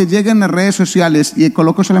de lo que llega en las redes sociales, y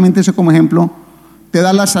coloco solamente eso como ejemplo, te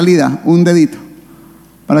da la salida, un dedito,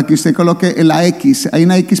 para que usted coloque la X. Hay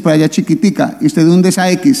una X por allá chiquitica, y usted hunde esa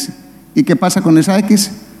X. ¿Y qué pasa con esa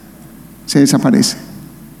X? Se desaparece.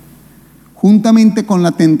 Juntamente con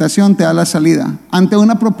la tentación te da la salida, ante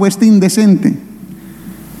una propuesta indecente.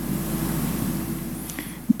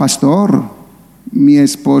 Pastor, mi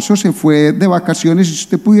esposo se fue de vacaciones, si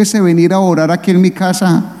usted pudiese venir a orar aquí en mi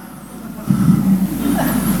casa.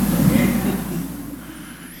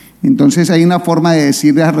 Entonces hay una forma de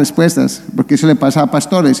decir las respuestas, porque eso le pasa a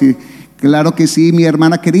pastores. Y claro que sí, mi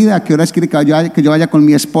hermana querida, ¿a qué horas quiere que yo vaya con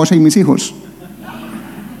mi esposa y mis hijos?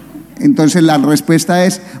 Entonces la respuesta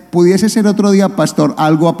es, pudiese ser otro día, pastor,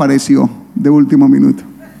 algo apareció de último minuto.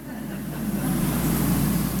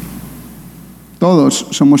 Todos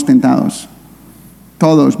somos tentados.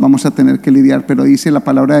 Todos vamos a tener que lidiar, pero dice la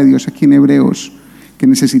palabra de Dios aquí en Hebreos que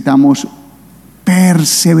necesitamos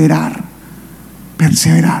perseverar,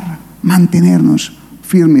 mantenernos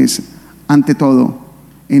firmes ante todo,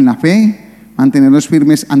 en la fe, mantenernos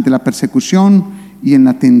firmes ante la persecución y en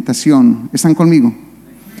la tentación. ¿Están conmigo?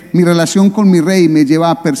 Mi relación con mi Rey me lleva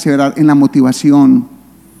a perseverar en la motivación,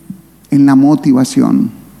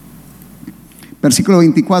 Versículo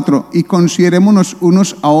 24, y considerémonos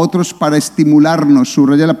unos a otros para estimularnos,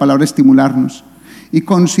 subraya la palabra estimularnos, y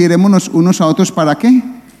considerémonos unos a otros para ¿qué?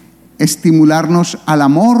 Estimularnos al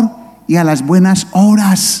amor y a las buenas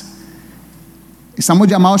obras. Estamos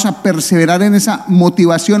llamados a perseverar en esa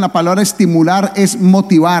motivación. La palabra estimular es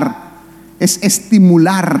motivar, es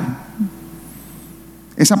estimular.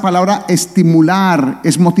 Esa palabra estimular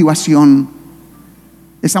es motivación.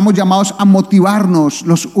 Estamos llamados a motivarnos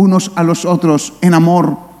los unos a los otros en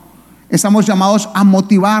amor. Estamos llamados a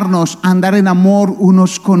motivarnos a andar en amor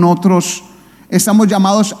unos con otros. Estamos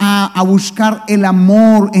llamados a buscar el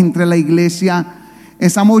amor entre la iglesia.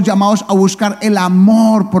 Estamos llamados a buscar el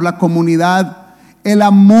amor por la comunidad, el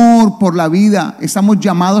amor por la vida. Estamos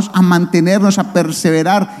llamados a mantenernos, a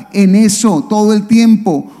perseverar en eso todo el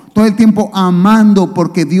tiempo amando,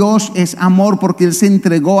 porque Dios es amor, porque Él se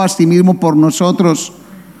entregó a sí mismo por nosotros.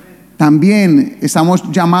 También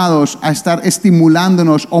estamos llamados a estar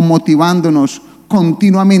estimulándonos o motivándonos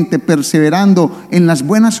continuamente, perseverando en las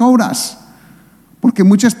buenas obras. Porque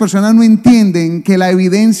muchas personas no entienden que la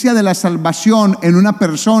evidencia de la salvación en una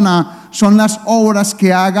persona son las obras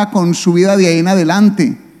que haga con su vida de ahí en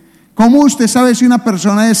adelante. ¿Cómo usted sabe si una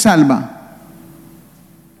persona es salva?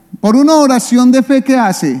 Por una oración de fe que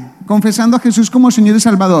hace, confesando a Jesús como Señor y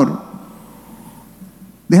Salvador.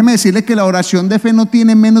 Déjeme decirle que la oración de fe no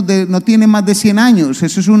tiene más de 100 años.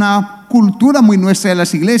 Eso es una cultura muy nuestra de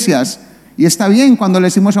las iglesias. Y está bien cuando le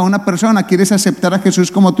decimos a una persona, ¿quieres aceptar a Jesús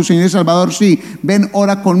como tu Señor y Salvador? Sí, ven,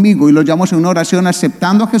 ora conmigo. Y lo llamamos en una oración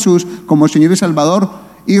aceptando a Jesús como Señor y Salvador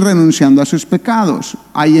y renunciando a sus pecados.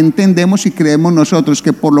 Ahí entendemos y creemos nosotros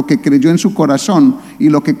que por lo que creyó en su corazón y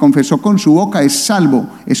lo que confesó con su boca es salvo.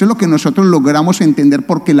 Eso es lo que nosotros logramos entender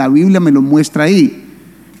porque la Biblia me lo muestra ahí.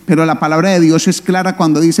 Pero la palabra de Dios es clara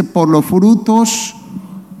cuando dice, por los frutos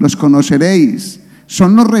los conoceréis.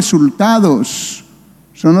 son los resultados,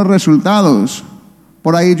 son los resultados.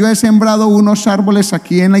 Por ahí yo he sembrado unos árboles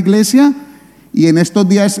aquí en la iglesia y en estos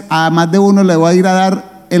días a más de uno le voy a ir a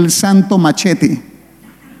dar el santo machete.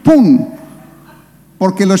 ¡Pum!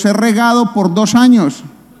 Porque los he regado por 2 años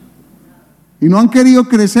y no han querido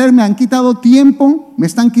crecer, me han quitado tiempo, me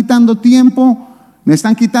están quitando tiempo, me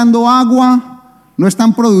están quitando agua, no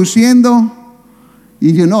están produciendo.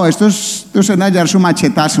 Y yo, no, estos van a hallar su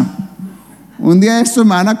machetazo. Un día estos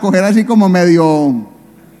me van a coger así como medio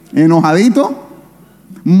enojadito,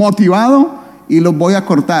 motivado, y los voy a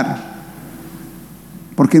cortar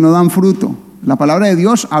porque no dan fruto. La palabra de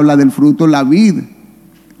Dios habla del fruto, la vid,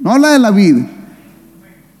 no habla de la vid.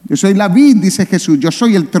 Yo soy la vid, dice Jesús, yo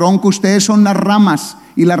soy el tronco, ustedes son las ramas,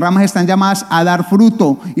 y las ramas están llamadas a dar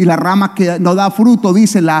fruto, y la rama que no da fruto,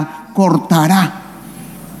 dice, la cortará.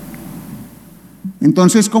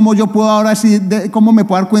 Entonces, ¿cómo yo puedo ahora cómo me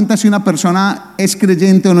puedo dar cuenta si una persona es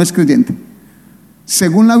creyente o no es creyente?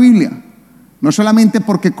 Según la Biblia, no solamente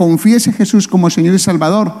porque confiese a Jesús como Señor y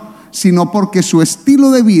Salvador, sino porque su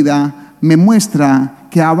estilo de vida me muestra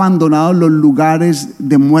que ha abandonado los lugares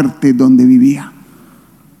de muerte donde vivía.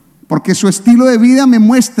 Porque su estilo de vida me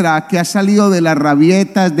muestra que ha salido de las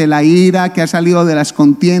rabietas, de la ira, que ha salido de las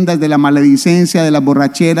contiendas, de la maledicencia, de las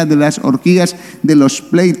borracheras, de las orgías, de los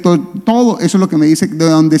pleitos. Todo eso es lo que me dice, de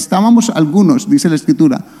donde estábamos algunos, dice la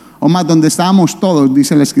Escritura, o más, donde estábamos todos,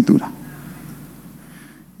 dice la Escritura.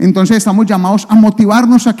 Entonces estamos llamados a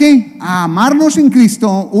motivarnos ¿a qué? A amarnos en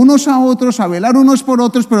Cristo, unos a otros, a velar unos por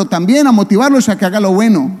otros, pero también a motivarlos a que haga lo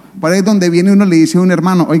bueno. Por ahí es donde viene uno y le dice a un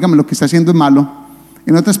hermano, óigame, lo que está haciendo es malo.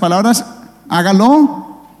 En otras palabras,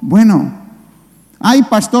 hágalo bueno. Ay,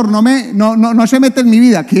 pastor, no se mete en mi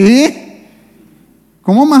vida. ¿Qué?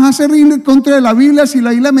 ¿Cómo me vas a hacer ir contra de la Biblia si la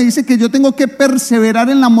Biblia me dice que yo tengo que perseverar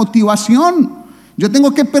en la motivación? Yo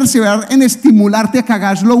tengo que perseverar en estimularte a que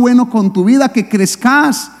hagas lo bueno con tu vida, que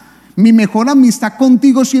crezcas. Mi mejor amistad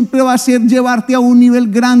contigo siempre va a ser llevarte a un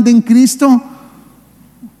nivel grande en Cristo.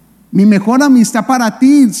 Mi mejor amistad para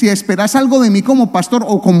ti, si esperas algo de mí como pastor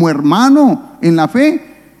o como hermano en la fe,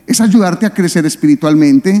 es ayudarte a crecer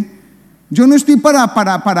espiritualmente. Yo no estoy para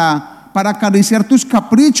acariciar tus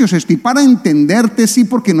caprichos, estoy para entenderte, sí,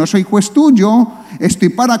 porque no soy juez tuyo. Estoy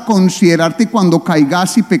para considerarte cuando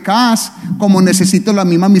caigas y pecas, como necesito la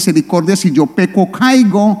misma misericordia si yo peco o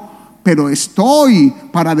caigo. Pero estoy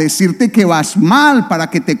para decirte que vas mal, para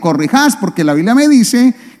que te corrijas, porque la Biblia me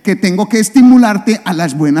dice que tengo que estimularte a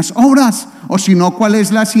las buenas obras, o si no, ¿cuál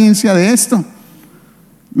es la ciencia de esto?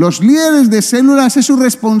 Los líderes de células es su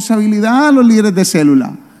responsabilidad, los líderes de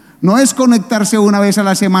célula. No es conectarse una vez a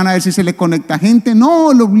la semana a ver si se le conecta gente.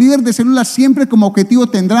 No, los líderes de células siempre como objetivo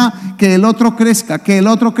tendrá que el otro crezca, que el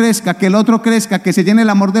otro crezca, que el otro crezca, que se llene el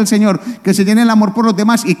amor del Señor, que se llene el amor por los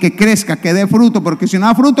demás y que crezca, que dé fruto. Porque si no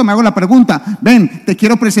da fruto, me hago la pregunta, ven, te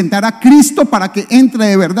quiero presentar a Cristo para que entre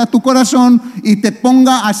de verdad a tu corazón y te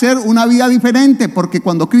ponga a hacer una vida diferente. Porque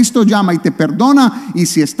cuando Cristo llama y te perdona, y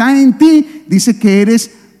si está en ti, dice que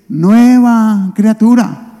eres nueva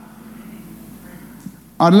criatura.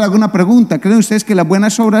 Ahora le hago una pregunta, ¿creen ustedes que las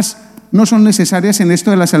buenas obras no son necesarias en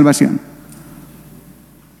esto de la salvación?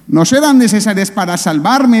 No serán necesarias para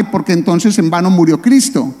salvarme, porque entonces en vano murió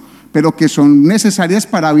Cristo, pero que son necesarias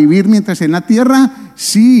para vivir mientras en la tierra,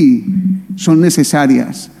 sí, son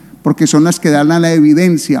necesarias, porque son las que dan la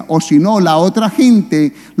evidencia. O si no, la otra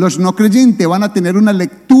gente, los no creyentes, van a tener una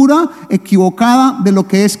lectura equivocada de lo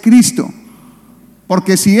que es Cristo.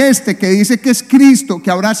 Porque si este que dice que es Cristo, que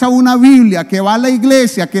abraza una Biblia, que va a la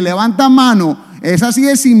iglesia, que levanta mano, es así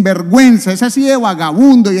de sinvergüenza, es así de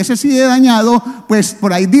vagabundo y es así de dañado, pues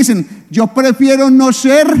por ahí dicen, yo prefiero no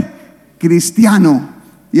ser cristiano.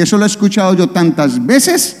 Y eso lo he escuchado yo tantas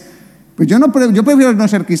veces. Pues yo prefiero no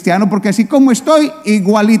ser cristiano, porque así como estoy,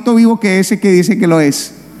 igualito vivo que ese que dice que lo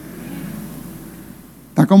es.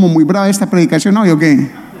 Está como muy brava esta predicación hoy, ¿o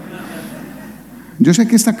qué? Yo sé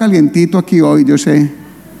que está calientito aquí hoy, yo sé.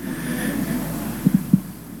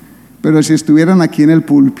 Pero si estuvieran aquí en el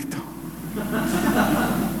púlpito,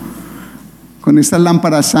 con estas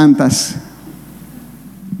lámparas santas.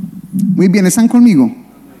 Muy bien, ¿están conmigo?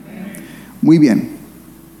 Muy bien.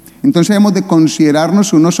 Entonces debemos de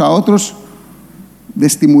considerarnos unos a otros, de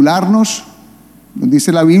estimularnos. Nos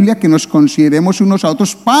dice la Biblia que nos consideremos unos a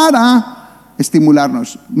otros para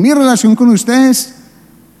estimularnos. Mi relación con ustedes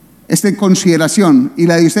es de consideración, y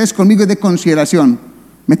la de ustedes conmigo es de consideración.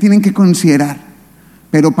 Me tienen que considerar,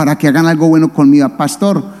 pero para que hagan algo bueno conmigo.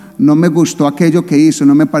 Pastor, no me gustó aquello que hizo,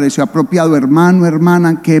 no me pareció apropiado. Hermano,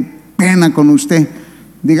 hermana, qué pena con usted.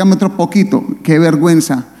 Dígame otro poquito, qué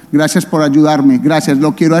vergüenza. gracias por ayudarme, gracias,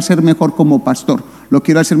 lo quiero hacer mejor como pastor, lo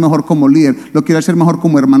quiero hacer mejor como líder, lo quiero hacer mejor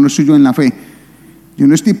como hermano suyo en la fe. Yo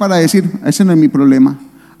no estoy para decir, ese no es mi problema.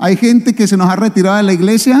 Hay gente que se nos ha retirado de la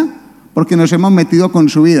iglesia porque nos hemos metido con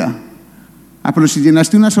su vida. Pero si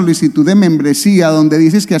llenaste una solicitud de membresía donde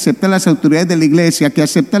dices que aceptas las autoridades de la iglesia, que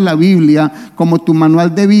aceptas la Biblia como tu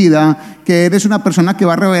manual de vida, que eres una persona que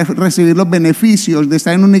va a recibir los beneficios de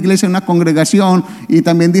estar en una iglesia, en una congregación, y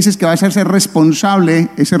también dices que vas a ser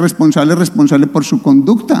responsable, ese responsable es responsable por su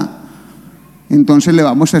conducta. Entonces le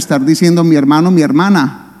vamos a estar diciendo, mi hermano, mi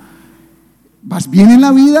hermana, vas bien en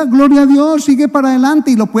la vida, gloria a Dios, sigue para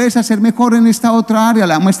adelante y lo puedes hacer mejor en esta otra área,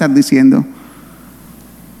 le vamos a estar diciendo.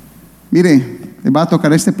 Mire, les va a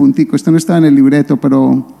tocar este puntico, esto no estaba en el libreto,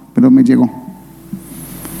 pero me llegó.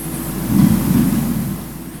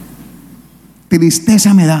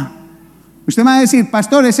 Tristeza me da. Usted me va a decir,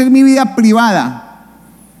 pastor, esa es mi vida privada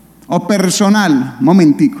o personal.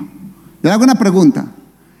 Momentico, le hago una pregunta.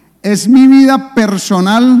 ¿Es mi vida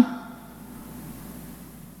personal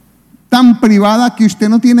tan privada que usted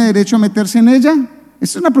no tiene derecho a meterse en ella? Esa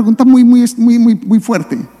es una pregunta muy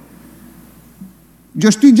fuerte. Yo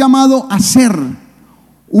estoy llamado a ser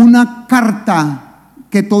una carta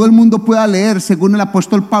que todo el mundo pueda leer, según el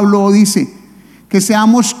apóstol Pablo dice, que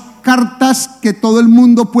seamos cartas que todo el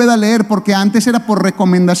mundo pueda leer, porque antes era por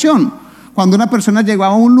recomendación. Cuando una persona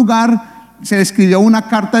llegaba a un lugar, se le escribió una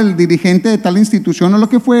carta del dirigente de tal institución o lo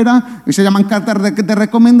que fuera, y se llaman cartas de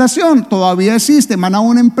recomendación. Todavía existe, van a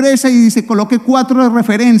una empresa y dice, coloque 4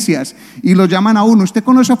 referencias, y lo llaman a uno. ¿Usted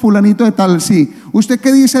conoce a fulanito de tal? Sí. ¿Usted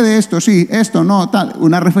qué dice de esto? Sí, esto, no, tal,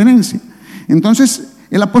 una referencia. Entonces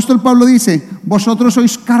el apóstol Pablo dice, vosotros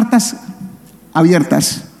sois cartas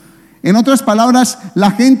abiertas. En otras palabras, la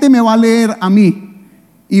gente me va a leer a mí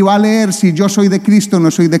y va a leer si yo soy de Cristo o no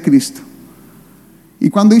soy de Cristo. Y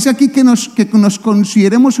cuando dice aquí que nos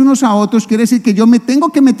consideremos unos a otros, quiere decir que yo me tengo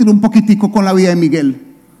que meter un poquitico con la vida de Miguel.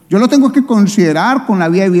 Yo lo tengo que considerar con la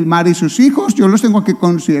vida de Vilmar y sus hijos. Yo los tengo que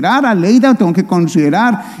considerar, a Leida tengo que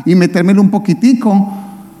considerar y metérmelo un poquitico.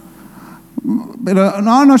 Pero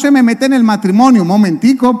no se me mete en el matrimonio, un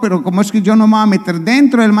momentico, pero ¿cómo es que yo no me voy a meter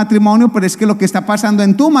dentro del matrimonio? Pero es que lo que está pasando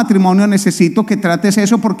en tu matrimonio necesito que trates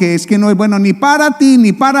eso, porque es que no es bueno ni para ti,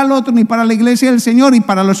 ni para el otro, ni para la iglesia del Señor, y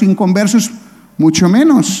para los inconversos mucho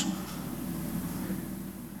menos.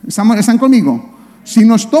 ¿Están conmigo? Si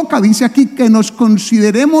nos toca, dice aquí, que nos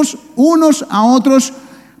consideremos unos a otros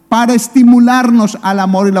para estimularnos al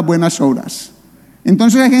amor y las buenas obras.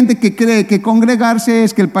 Entonces hay gente que cree que congregarse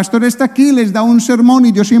es que el pastor está aquí, les da un sermón,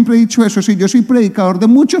 y yo siempre he dicho eso, sí, yo soy predicador de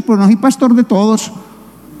muchos, pero no soy pastor de todos,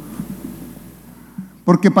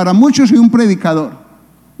 porque para muchos soy un predicador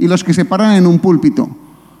y los que se paran en un púlpito,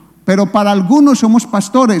 pero para algunos somos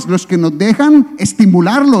pastores, los que nos dejan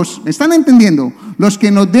estimularlos. ¿Me están entendiendo? Los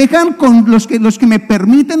que nos dejan, los que me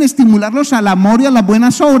permiten estimularlos al amor y a las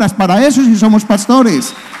buenas obras. Para eso sí somos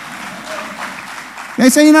pastores.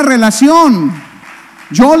 Esa hay una relación.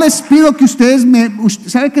 Yo les pido que ustedes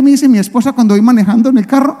 ¿sabe qué me dice mi esposa cuando voy manejando en el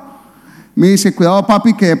carro? Me dice, cuidado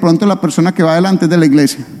papi, que de pronto la persona que va adelante es de la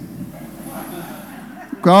iglesia.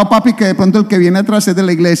 Cuidado papi, que de pronto el que viene atrás es de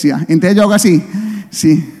la iglesia. Entonces yo hago así,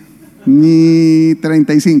 sí, ni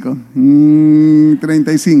 35,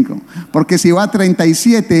 porque si va a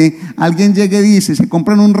 37, alguien llegue y dice, se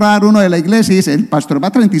compran un raro uno de la iglesia y dice, el pastor va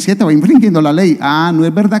a 37, va infringiendo la ley. No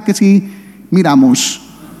es verdad que sí, miramos.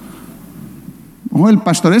 El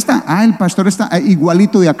pastor está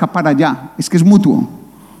igualito de acá para allá, es que es mutuo.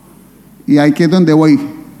 Y ahí que es donde voy.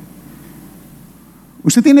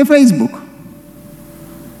 ¿Usted tiene Facebook?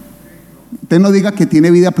 Usted no diga que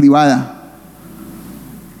tiene vida privada.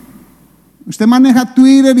 Usted maneja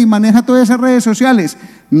Twitter y maneja todas esas redes sociales,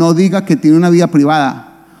 no diga que tiene una vida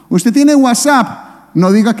privada. Usted tiene WhatsApp,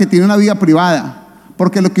 no diga que tiene una vida privada.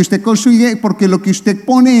 Porque lo que usted consigue, porque lo que usted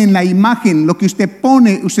pone en la imagen, lo que usted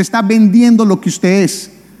pone, usted está vendiendo lo que usted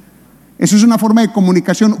es. Eso es una forma de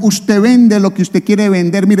comunicación. Usted vende lo que usted quiere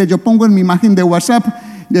vender. Mire, yo pongo en mi imagen de WhatsApp,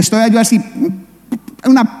 estoy yo así,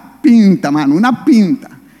 una pinta, mano, una pinta,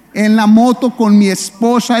 en la moto con mi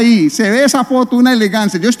esposa ahí. Se ve esa foto, una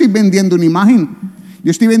elegancia. Yo estoy vendiendo una imagen. Yo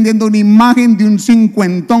estoy vendiendo una imagen de un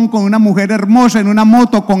cincuentón con una mujer hermosa en una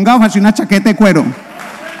moto con gafas y una chaqueta de cuero.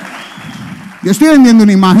 Yo estoy vendiendo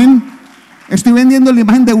una imagen, estoy vendiendo la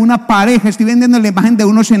imagen de una pareja, estoy vendiendo la imagen de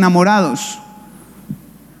unos enamorados.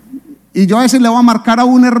 Y yo a veces le voy a marcar a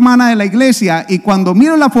una hermana de la iglesia y cuando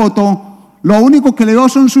miro la foto, lo único que le veo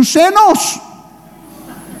son sus senos.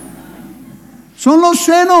 Son los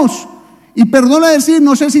senos. Y perdona decir,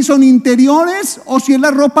 no sé si son interiores o si es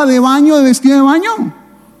la ropa de baño, de vestido de baño.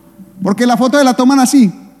 Porque la foto la toman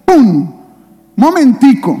así, ¡pum!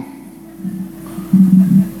 Momentico.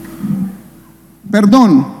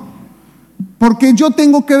 Perdón. Porque yo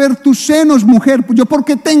tengo que ver tus senos, mujer. ¿Yo por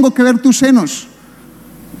qué tengo que ver tus senos?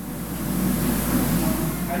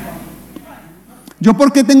 ¿Yo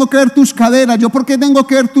por qué tengo que ver tus caderas? ¿Yo por qué tengo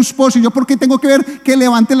que ver tus poses? ¿Yo por qué tengo que ver que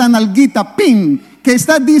levante la nalguita? ¡Pin! ¿Qué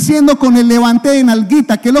estás diciendo con el levante de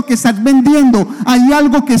nalguita? ¿Qué es lo que estás vendiendo? ¿Hay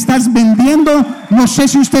algo que estás vendiendo? No sé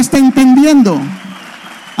si usted está entendiendo.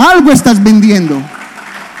 Algo estás vendiendo.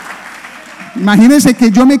 Imagínense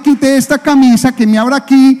que yo me quite esta camisa, que me abra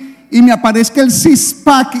aquí y me aparezca el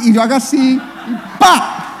six-pack y yo haga así,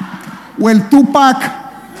 ¡pa! O el two-pack.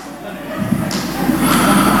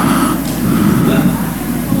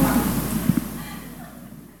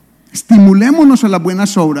 Estimulémonos a las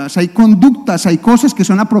buenas obras. Hay conductas, hay cosas que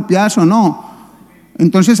son apropiadas o no.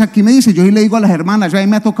 Entonces aquí me dice, yo le digo a las hermanas, a mí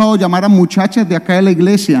me ha tocado llamar a muchachas de acá de la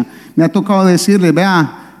iglesia, me ha tocado decirles,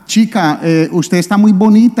 vea, chica, usted está muy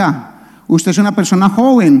bonita, usted es una persona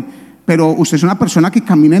joven, pero usted es una persona que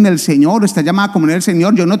camina en el Señor, está llamada a caminar en el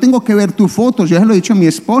Señor. Yo no tengo que ver tus fotos, yo se lo he dicho a mi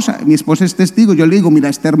esposa es testigo. Yo le digo, mira,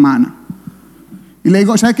 esta hermana, y le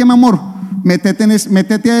digo, ¿sabe qué, mi amor?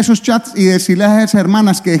 Métete a esos chats y decirle a esas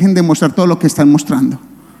hermanas que dejen de mostrar todo lo que están mostrando,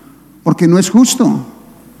 porque no es justo.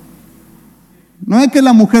 No es que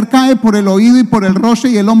la mujer cae por el oído y por el roce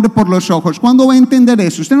y el hombre por los ojos. ¿Cuándo va a entender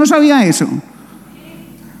eso? ¿Usted no sabía eso?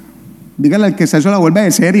 Dígale al que eso la vuelve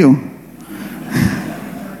de serio.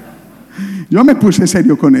 Yo me puse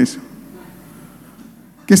serio con eso.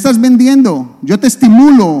 ¿Qué estás vendiendo? Yo te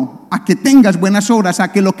estimulo a que tengas buenas obras,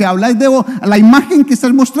 a que lo que hablas a la imagen que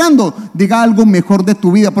estás mostrando diga algo mejor de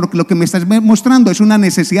tu vida, porque lo que me estás mostrando es una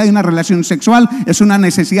necesidad de una relación sexual, es una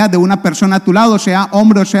necesidad de una persona a tu lado, sea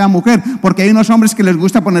hombre o sea mujer, porque hay unos hombres que les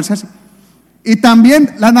gusta ponerse así, y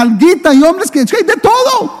también la nalguita, y hombres que hay de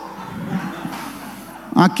todo,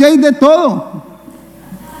 aquí hay de todo.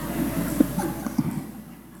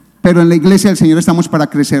 Pero en la iglesia del Señor estamos para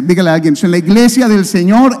crecer. Dígale a alguien, en la iglesia del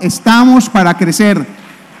Señor estamos para crecer.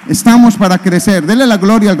 Estamos para crecer. Dele la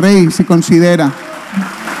gloria al Rey si considera.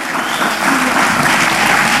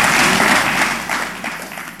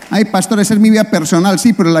 Ay, pastor, esa es mi vida personal.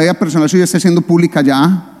 Sí, pero la vida personal suya está siendo pública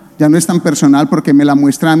ya. Ya no es tan personal porque me la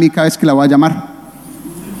muestra a mí cada vez que la voy a llamar.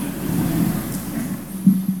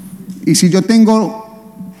 Y si yo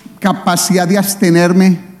tengo capacidad de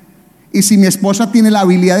abstenerme, y si mi esposa tiene la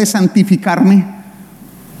habilidad de santificarme,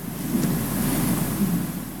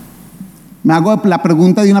 me hago la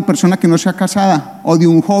pregunta de una persona que no sea casada o de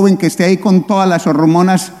un joven que esté ahí con todas las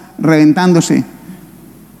hormonas reventándose,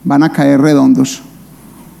 van a caer redondos.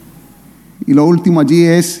 Y lo último allí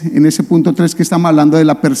es, en ese punto 3 que estamos hablando de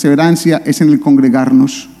la perseverancia, es en el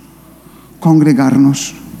congregarnos.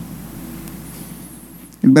 Congregarnos.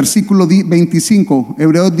 El versículo 25,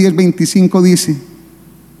 Hebreos 10:25 dice: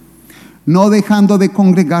 no dejando de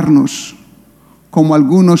congregarnos como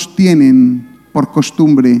algunos tienen por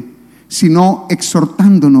costumbre, sino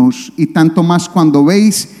exhortándonos, y tanto más cuando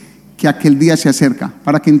veis que aquel día se acerca.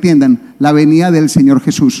 Para que entiendan, la venida del Señor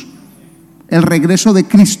Jesús, el regreso de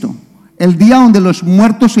Cristo, el día donde los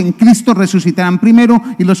muertos en Cristo resucitarán primero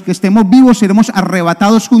y los que estemos vivos seremos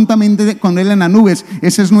arrebatados juntamente con Él en las nubes.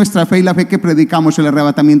 Esa es nuestra fe y la fe que predicamos, el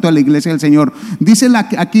arrebatamiento de la iglesia del Señor. Dice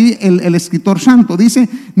aquí el escritor santo, dice,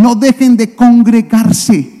 no dejen de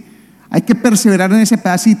congregarse. Hay que perseverar en ese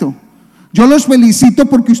pedacito. Yo los felicito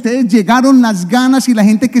porque ustedes llegaron, las ganas, y la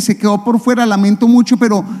gente que se quedó por fuera, lamento mucho,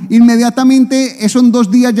 pero inmediatamente, eso en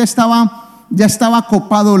 2 días ya estaba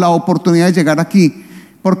copado la oportunidad de llegar aquí.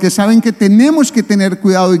 Porque saben que tenemos que tener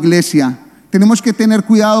cuidado, iglesia. Tenemos que tener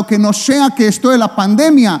cuidado que no sea que esto de la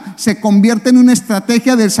pandemia se convierta en una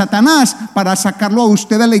estrategia del Satanás para sacarlo a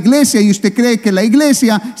usted de la iglesia, y usted cree que la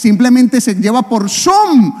iglesia simplemente se lleva por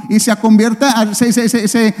Zoom y se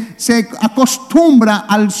acostumbra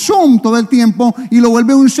al Zoom todo el tiempo y lo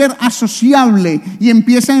vuelve un ser asociable y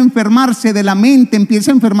empieza a enfermarse de la mente,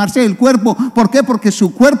 empieza a enfermarse del cuerpo. ¿Por qué? Porque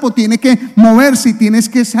su cuerpo tiene que moverse y tienes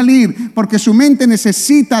que salir, porque su mente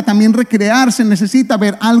necesita también recrearse, necesita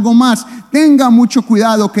ver algo más. Tenga mucho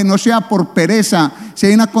cuidado que no sea por pereza. Si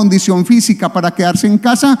hay una condición física para quedarse en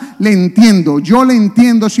casa, le entiendo, yo le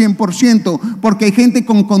entiendo 100%, porque hay gente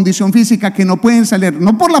con condición física que no pueden salir,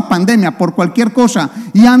 no por la pandemia, por cualquier cosa.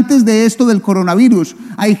 Y antes de esto del coronavirus,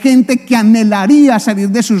 hay gente que anhelaría salir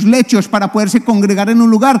de sus lechos para poderse congregar en un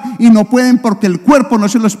lugar y no pueden porque el cuerpo no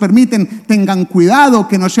se los permiten. Tengan cuidado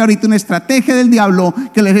que no sea ahorita una estrategia del diablo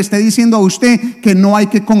que les esté diciendo a usted que no hay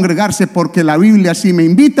que congregarse, porque la Biblia sí me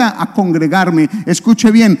invita a congregarme. Escuche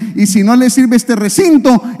bien, y si no le sirve este recinto,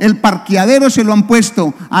 recinto, el parqueadero se lo han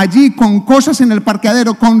puesto allí con cosas en el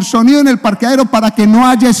parqueadero, con sonido en el parqueadero, para que no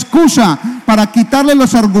haya excusa, para quitarle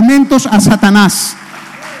los argumentos a Satanás.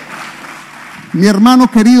 Mi hermano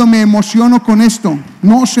querido, me emociono con esto.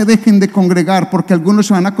 No se dejen de congregar, porque algunos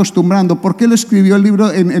se van acostumbrando. ¿Por qué lo escribió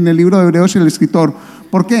en el libro de Hebreos el escritor?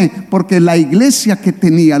 ¿Por qué? Porque la iglesia que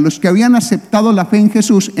tenía, los que habían aceptado la fe en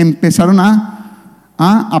Jesús, empezaron a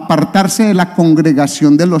apartarse de la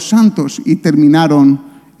congregación de los santos y terminaron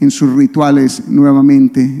en sus rituales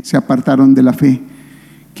nuevamente, se apartaron de la fe.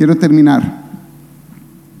 Quiero terminar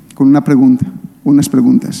con unas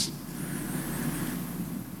preguntas.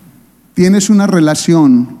 ¿Tienes una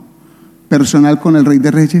relación personal con el Rey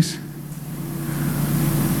de Reyes?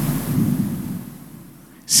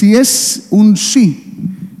 Si es un sí,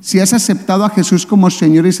 si has aceptado a Jesús como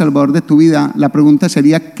Señor y Salvador de tu vida, la pregunta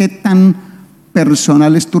sería: ¿qué tan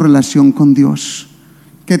personal es tu relación con Dios?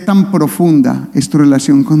 ¿Qué tan profunda es tu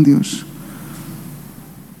relación con Dios?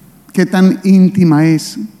 ¿Qué tan íntima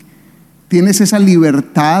es? ¿Tienes esa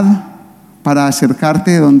libertad para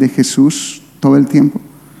acercarte de donde Jesús todo el tiempo?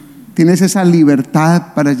 ¿Tienes esa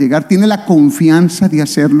libertad para llegar? ¿Tienes la confianza de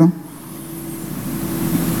hacerlo?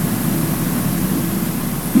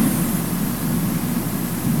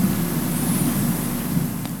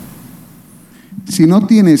 Si no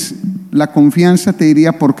tienes la confianza, te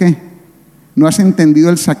diría: ¿por qué? ¿No has entendido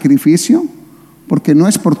el sacrificio? Porque no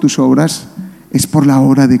es por tus obras, es por la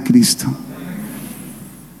obra de Cristo.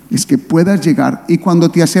 Es que puedas llegar. Y cuando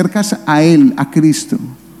te acercas a Él, a Cristo,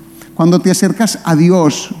 cuando te acercas a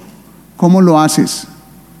Dios, ¿cómo lo haces?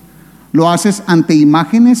 Lo haces ante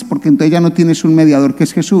imágenes, porque entonces ya no tienes un mediador que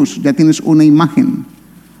es Jesús, ya tienes una imagen.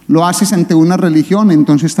 Lo haces ante una religión,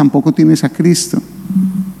 entonces tampoco tienes a Cristo.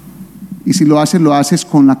 Y si lo haces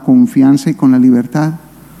con la confianza y con la libertad.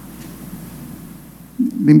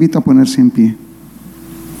 Le invito a ponerse en pie.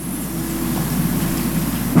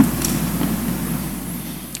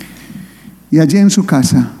 Y allí en su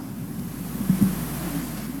casa,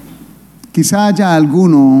 quizá haya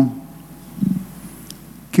alguno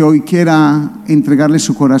que hoy quiera entregarle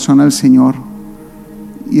su corazón al Señor,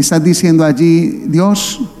 y estás diciendo allí: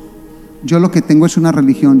 Dios, yo lo que tengo es una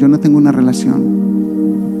religión, yo no tengo una relación.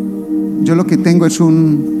 Yo lo que tengo es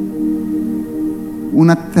una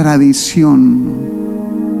tradición,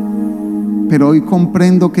 pero hoy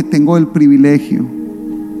comprendo que tengo el privilegio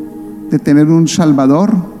de tener un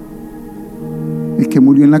Salvador, el que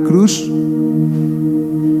murió en la cruz,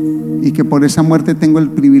 y que por esa muerte tengo el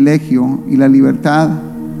privilegio y la libertad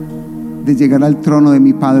de llegar al trono de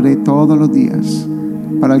mi Padre todos los días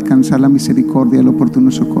para alcanzar la misericordia y el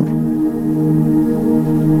oportuno socorro.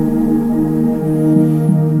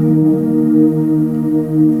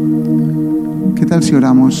 ¿Qué tal si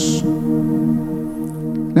oramos?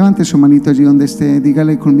 Levante su manito allí donde esté,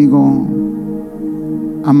 dígale conmigo: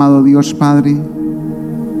 amado Dios Padre.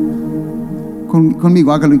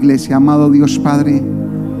 Conmigo, hágalo, iglesia. Amado Dios Padre,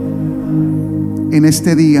 en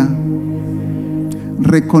este día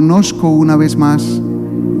reconozco una vez más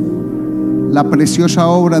la preciosa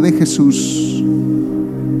obra de Jesús,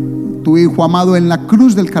 tu Hijo amado, en la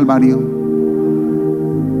cruz del Calvario,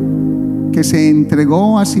 que se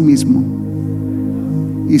entregó a sí mismo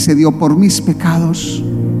y se dio por mis pecados,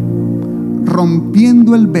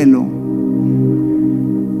 rompiendo el velo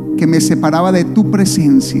que me separaba de tu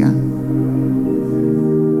presencia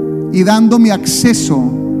y dándome acceso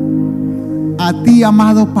a ti,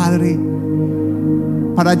 amado Padre,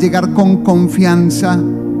 para llegar con confianza,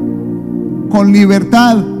 con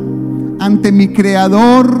libertad ante mi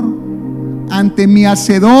Creador, ante mi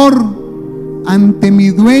Hacedor, ante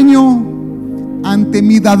mi Dueño, ante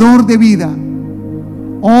mi Dador de vida.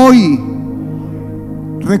 Hoy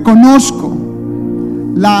reconozco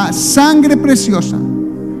la sangre preciosa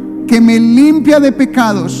que me limpia de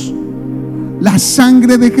pecados, la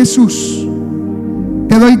sangre de Jesús.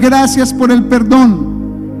 Te doy gracias por el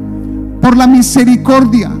perdón, por la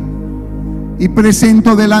misericordia, y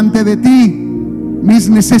presento delante de ti mis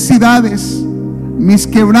necesidades, mis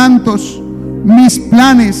quebrantos, mis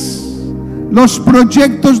planes, los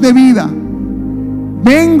proyectos de vida.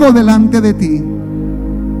 Vengo delante de ti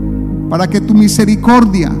para que tu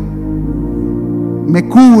misericordia me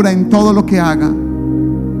cubra en todo lo que haga.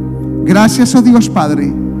 Gracias, oh Dios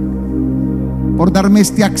Padre, por darme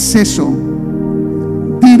este acceso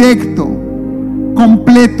directo,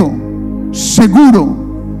 completo, seguro,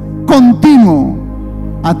 continuo,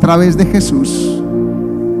 a través de Jesús.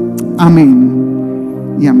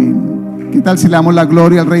 Amén y amén. ¿Qué tal si le damos la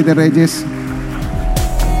gloria al Rey de Reyes?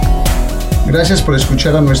 Gracias por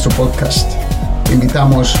escuchar a nuestro podcast. Te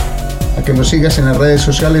invitamos a que nos sigas en las redes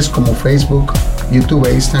sociales como Facebook, YouTube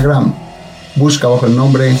e Instagram. Busca bajo el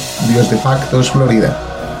nombre Dios de Pactos Florida.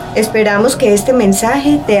 Esperamos que este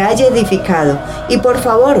mensaje te haya edificado y por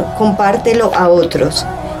favor compártelo a otros.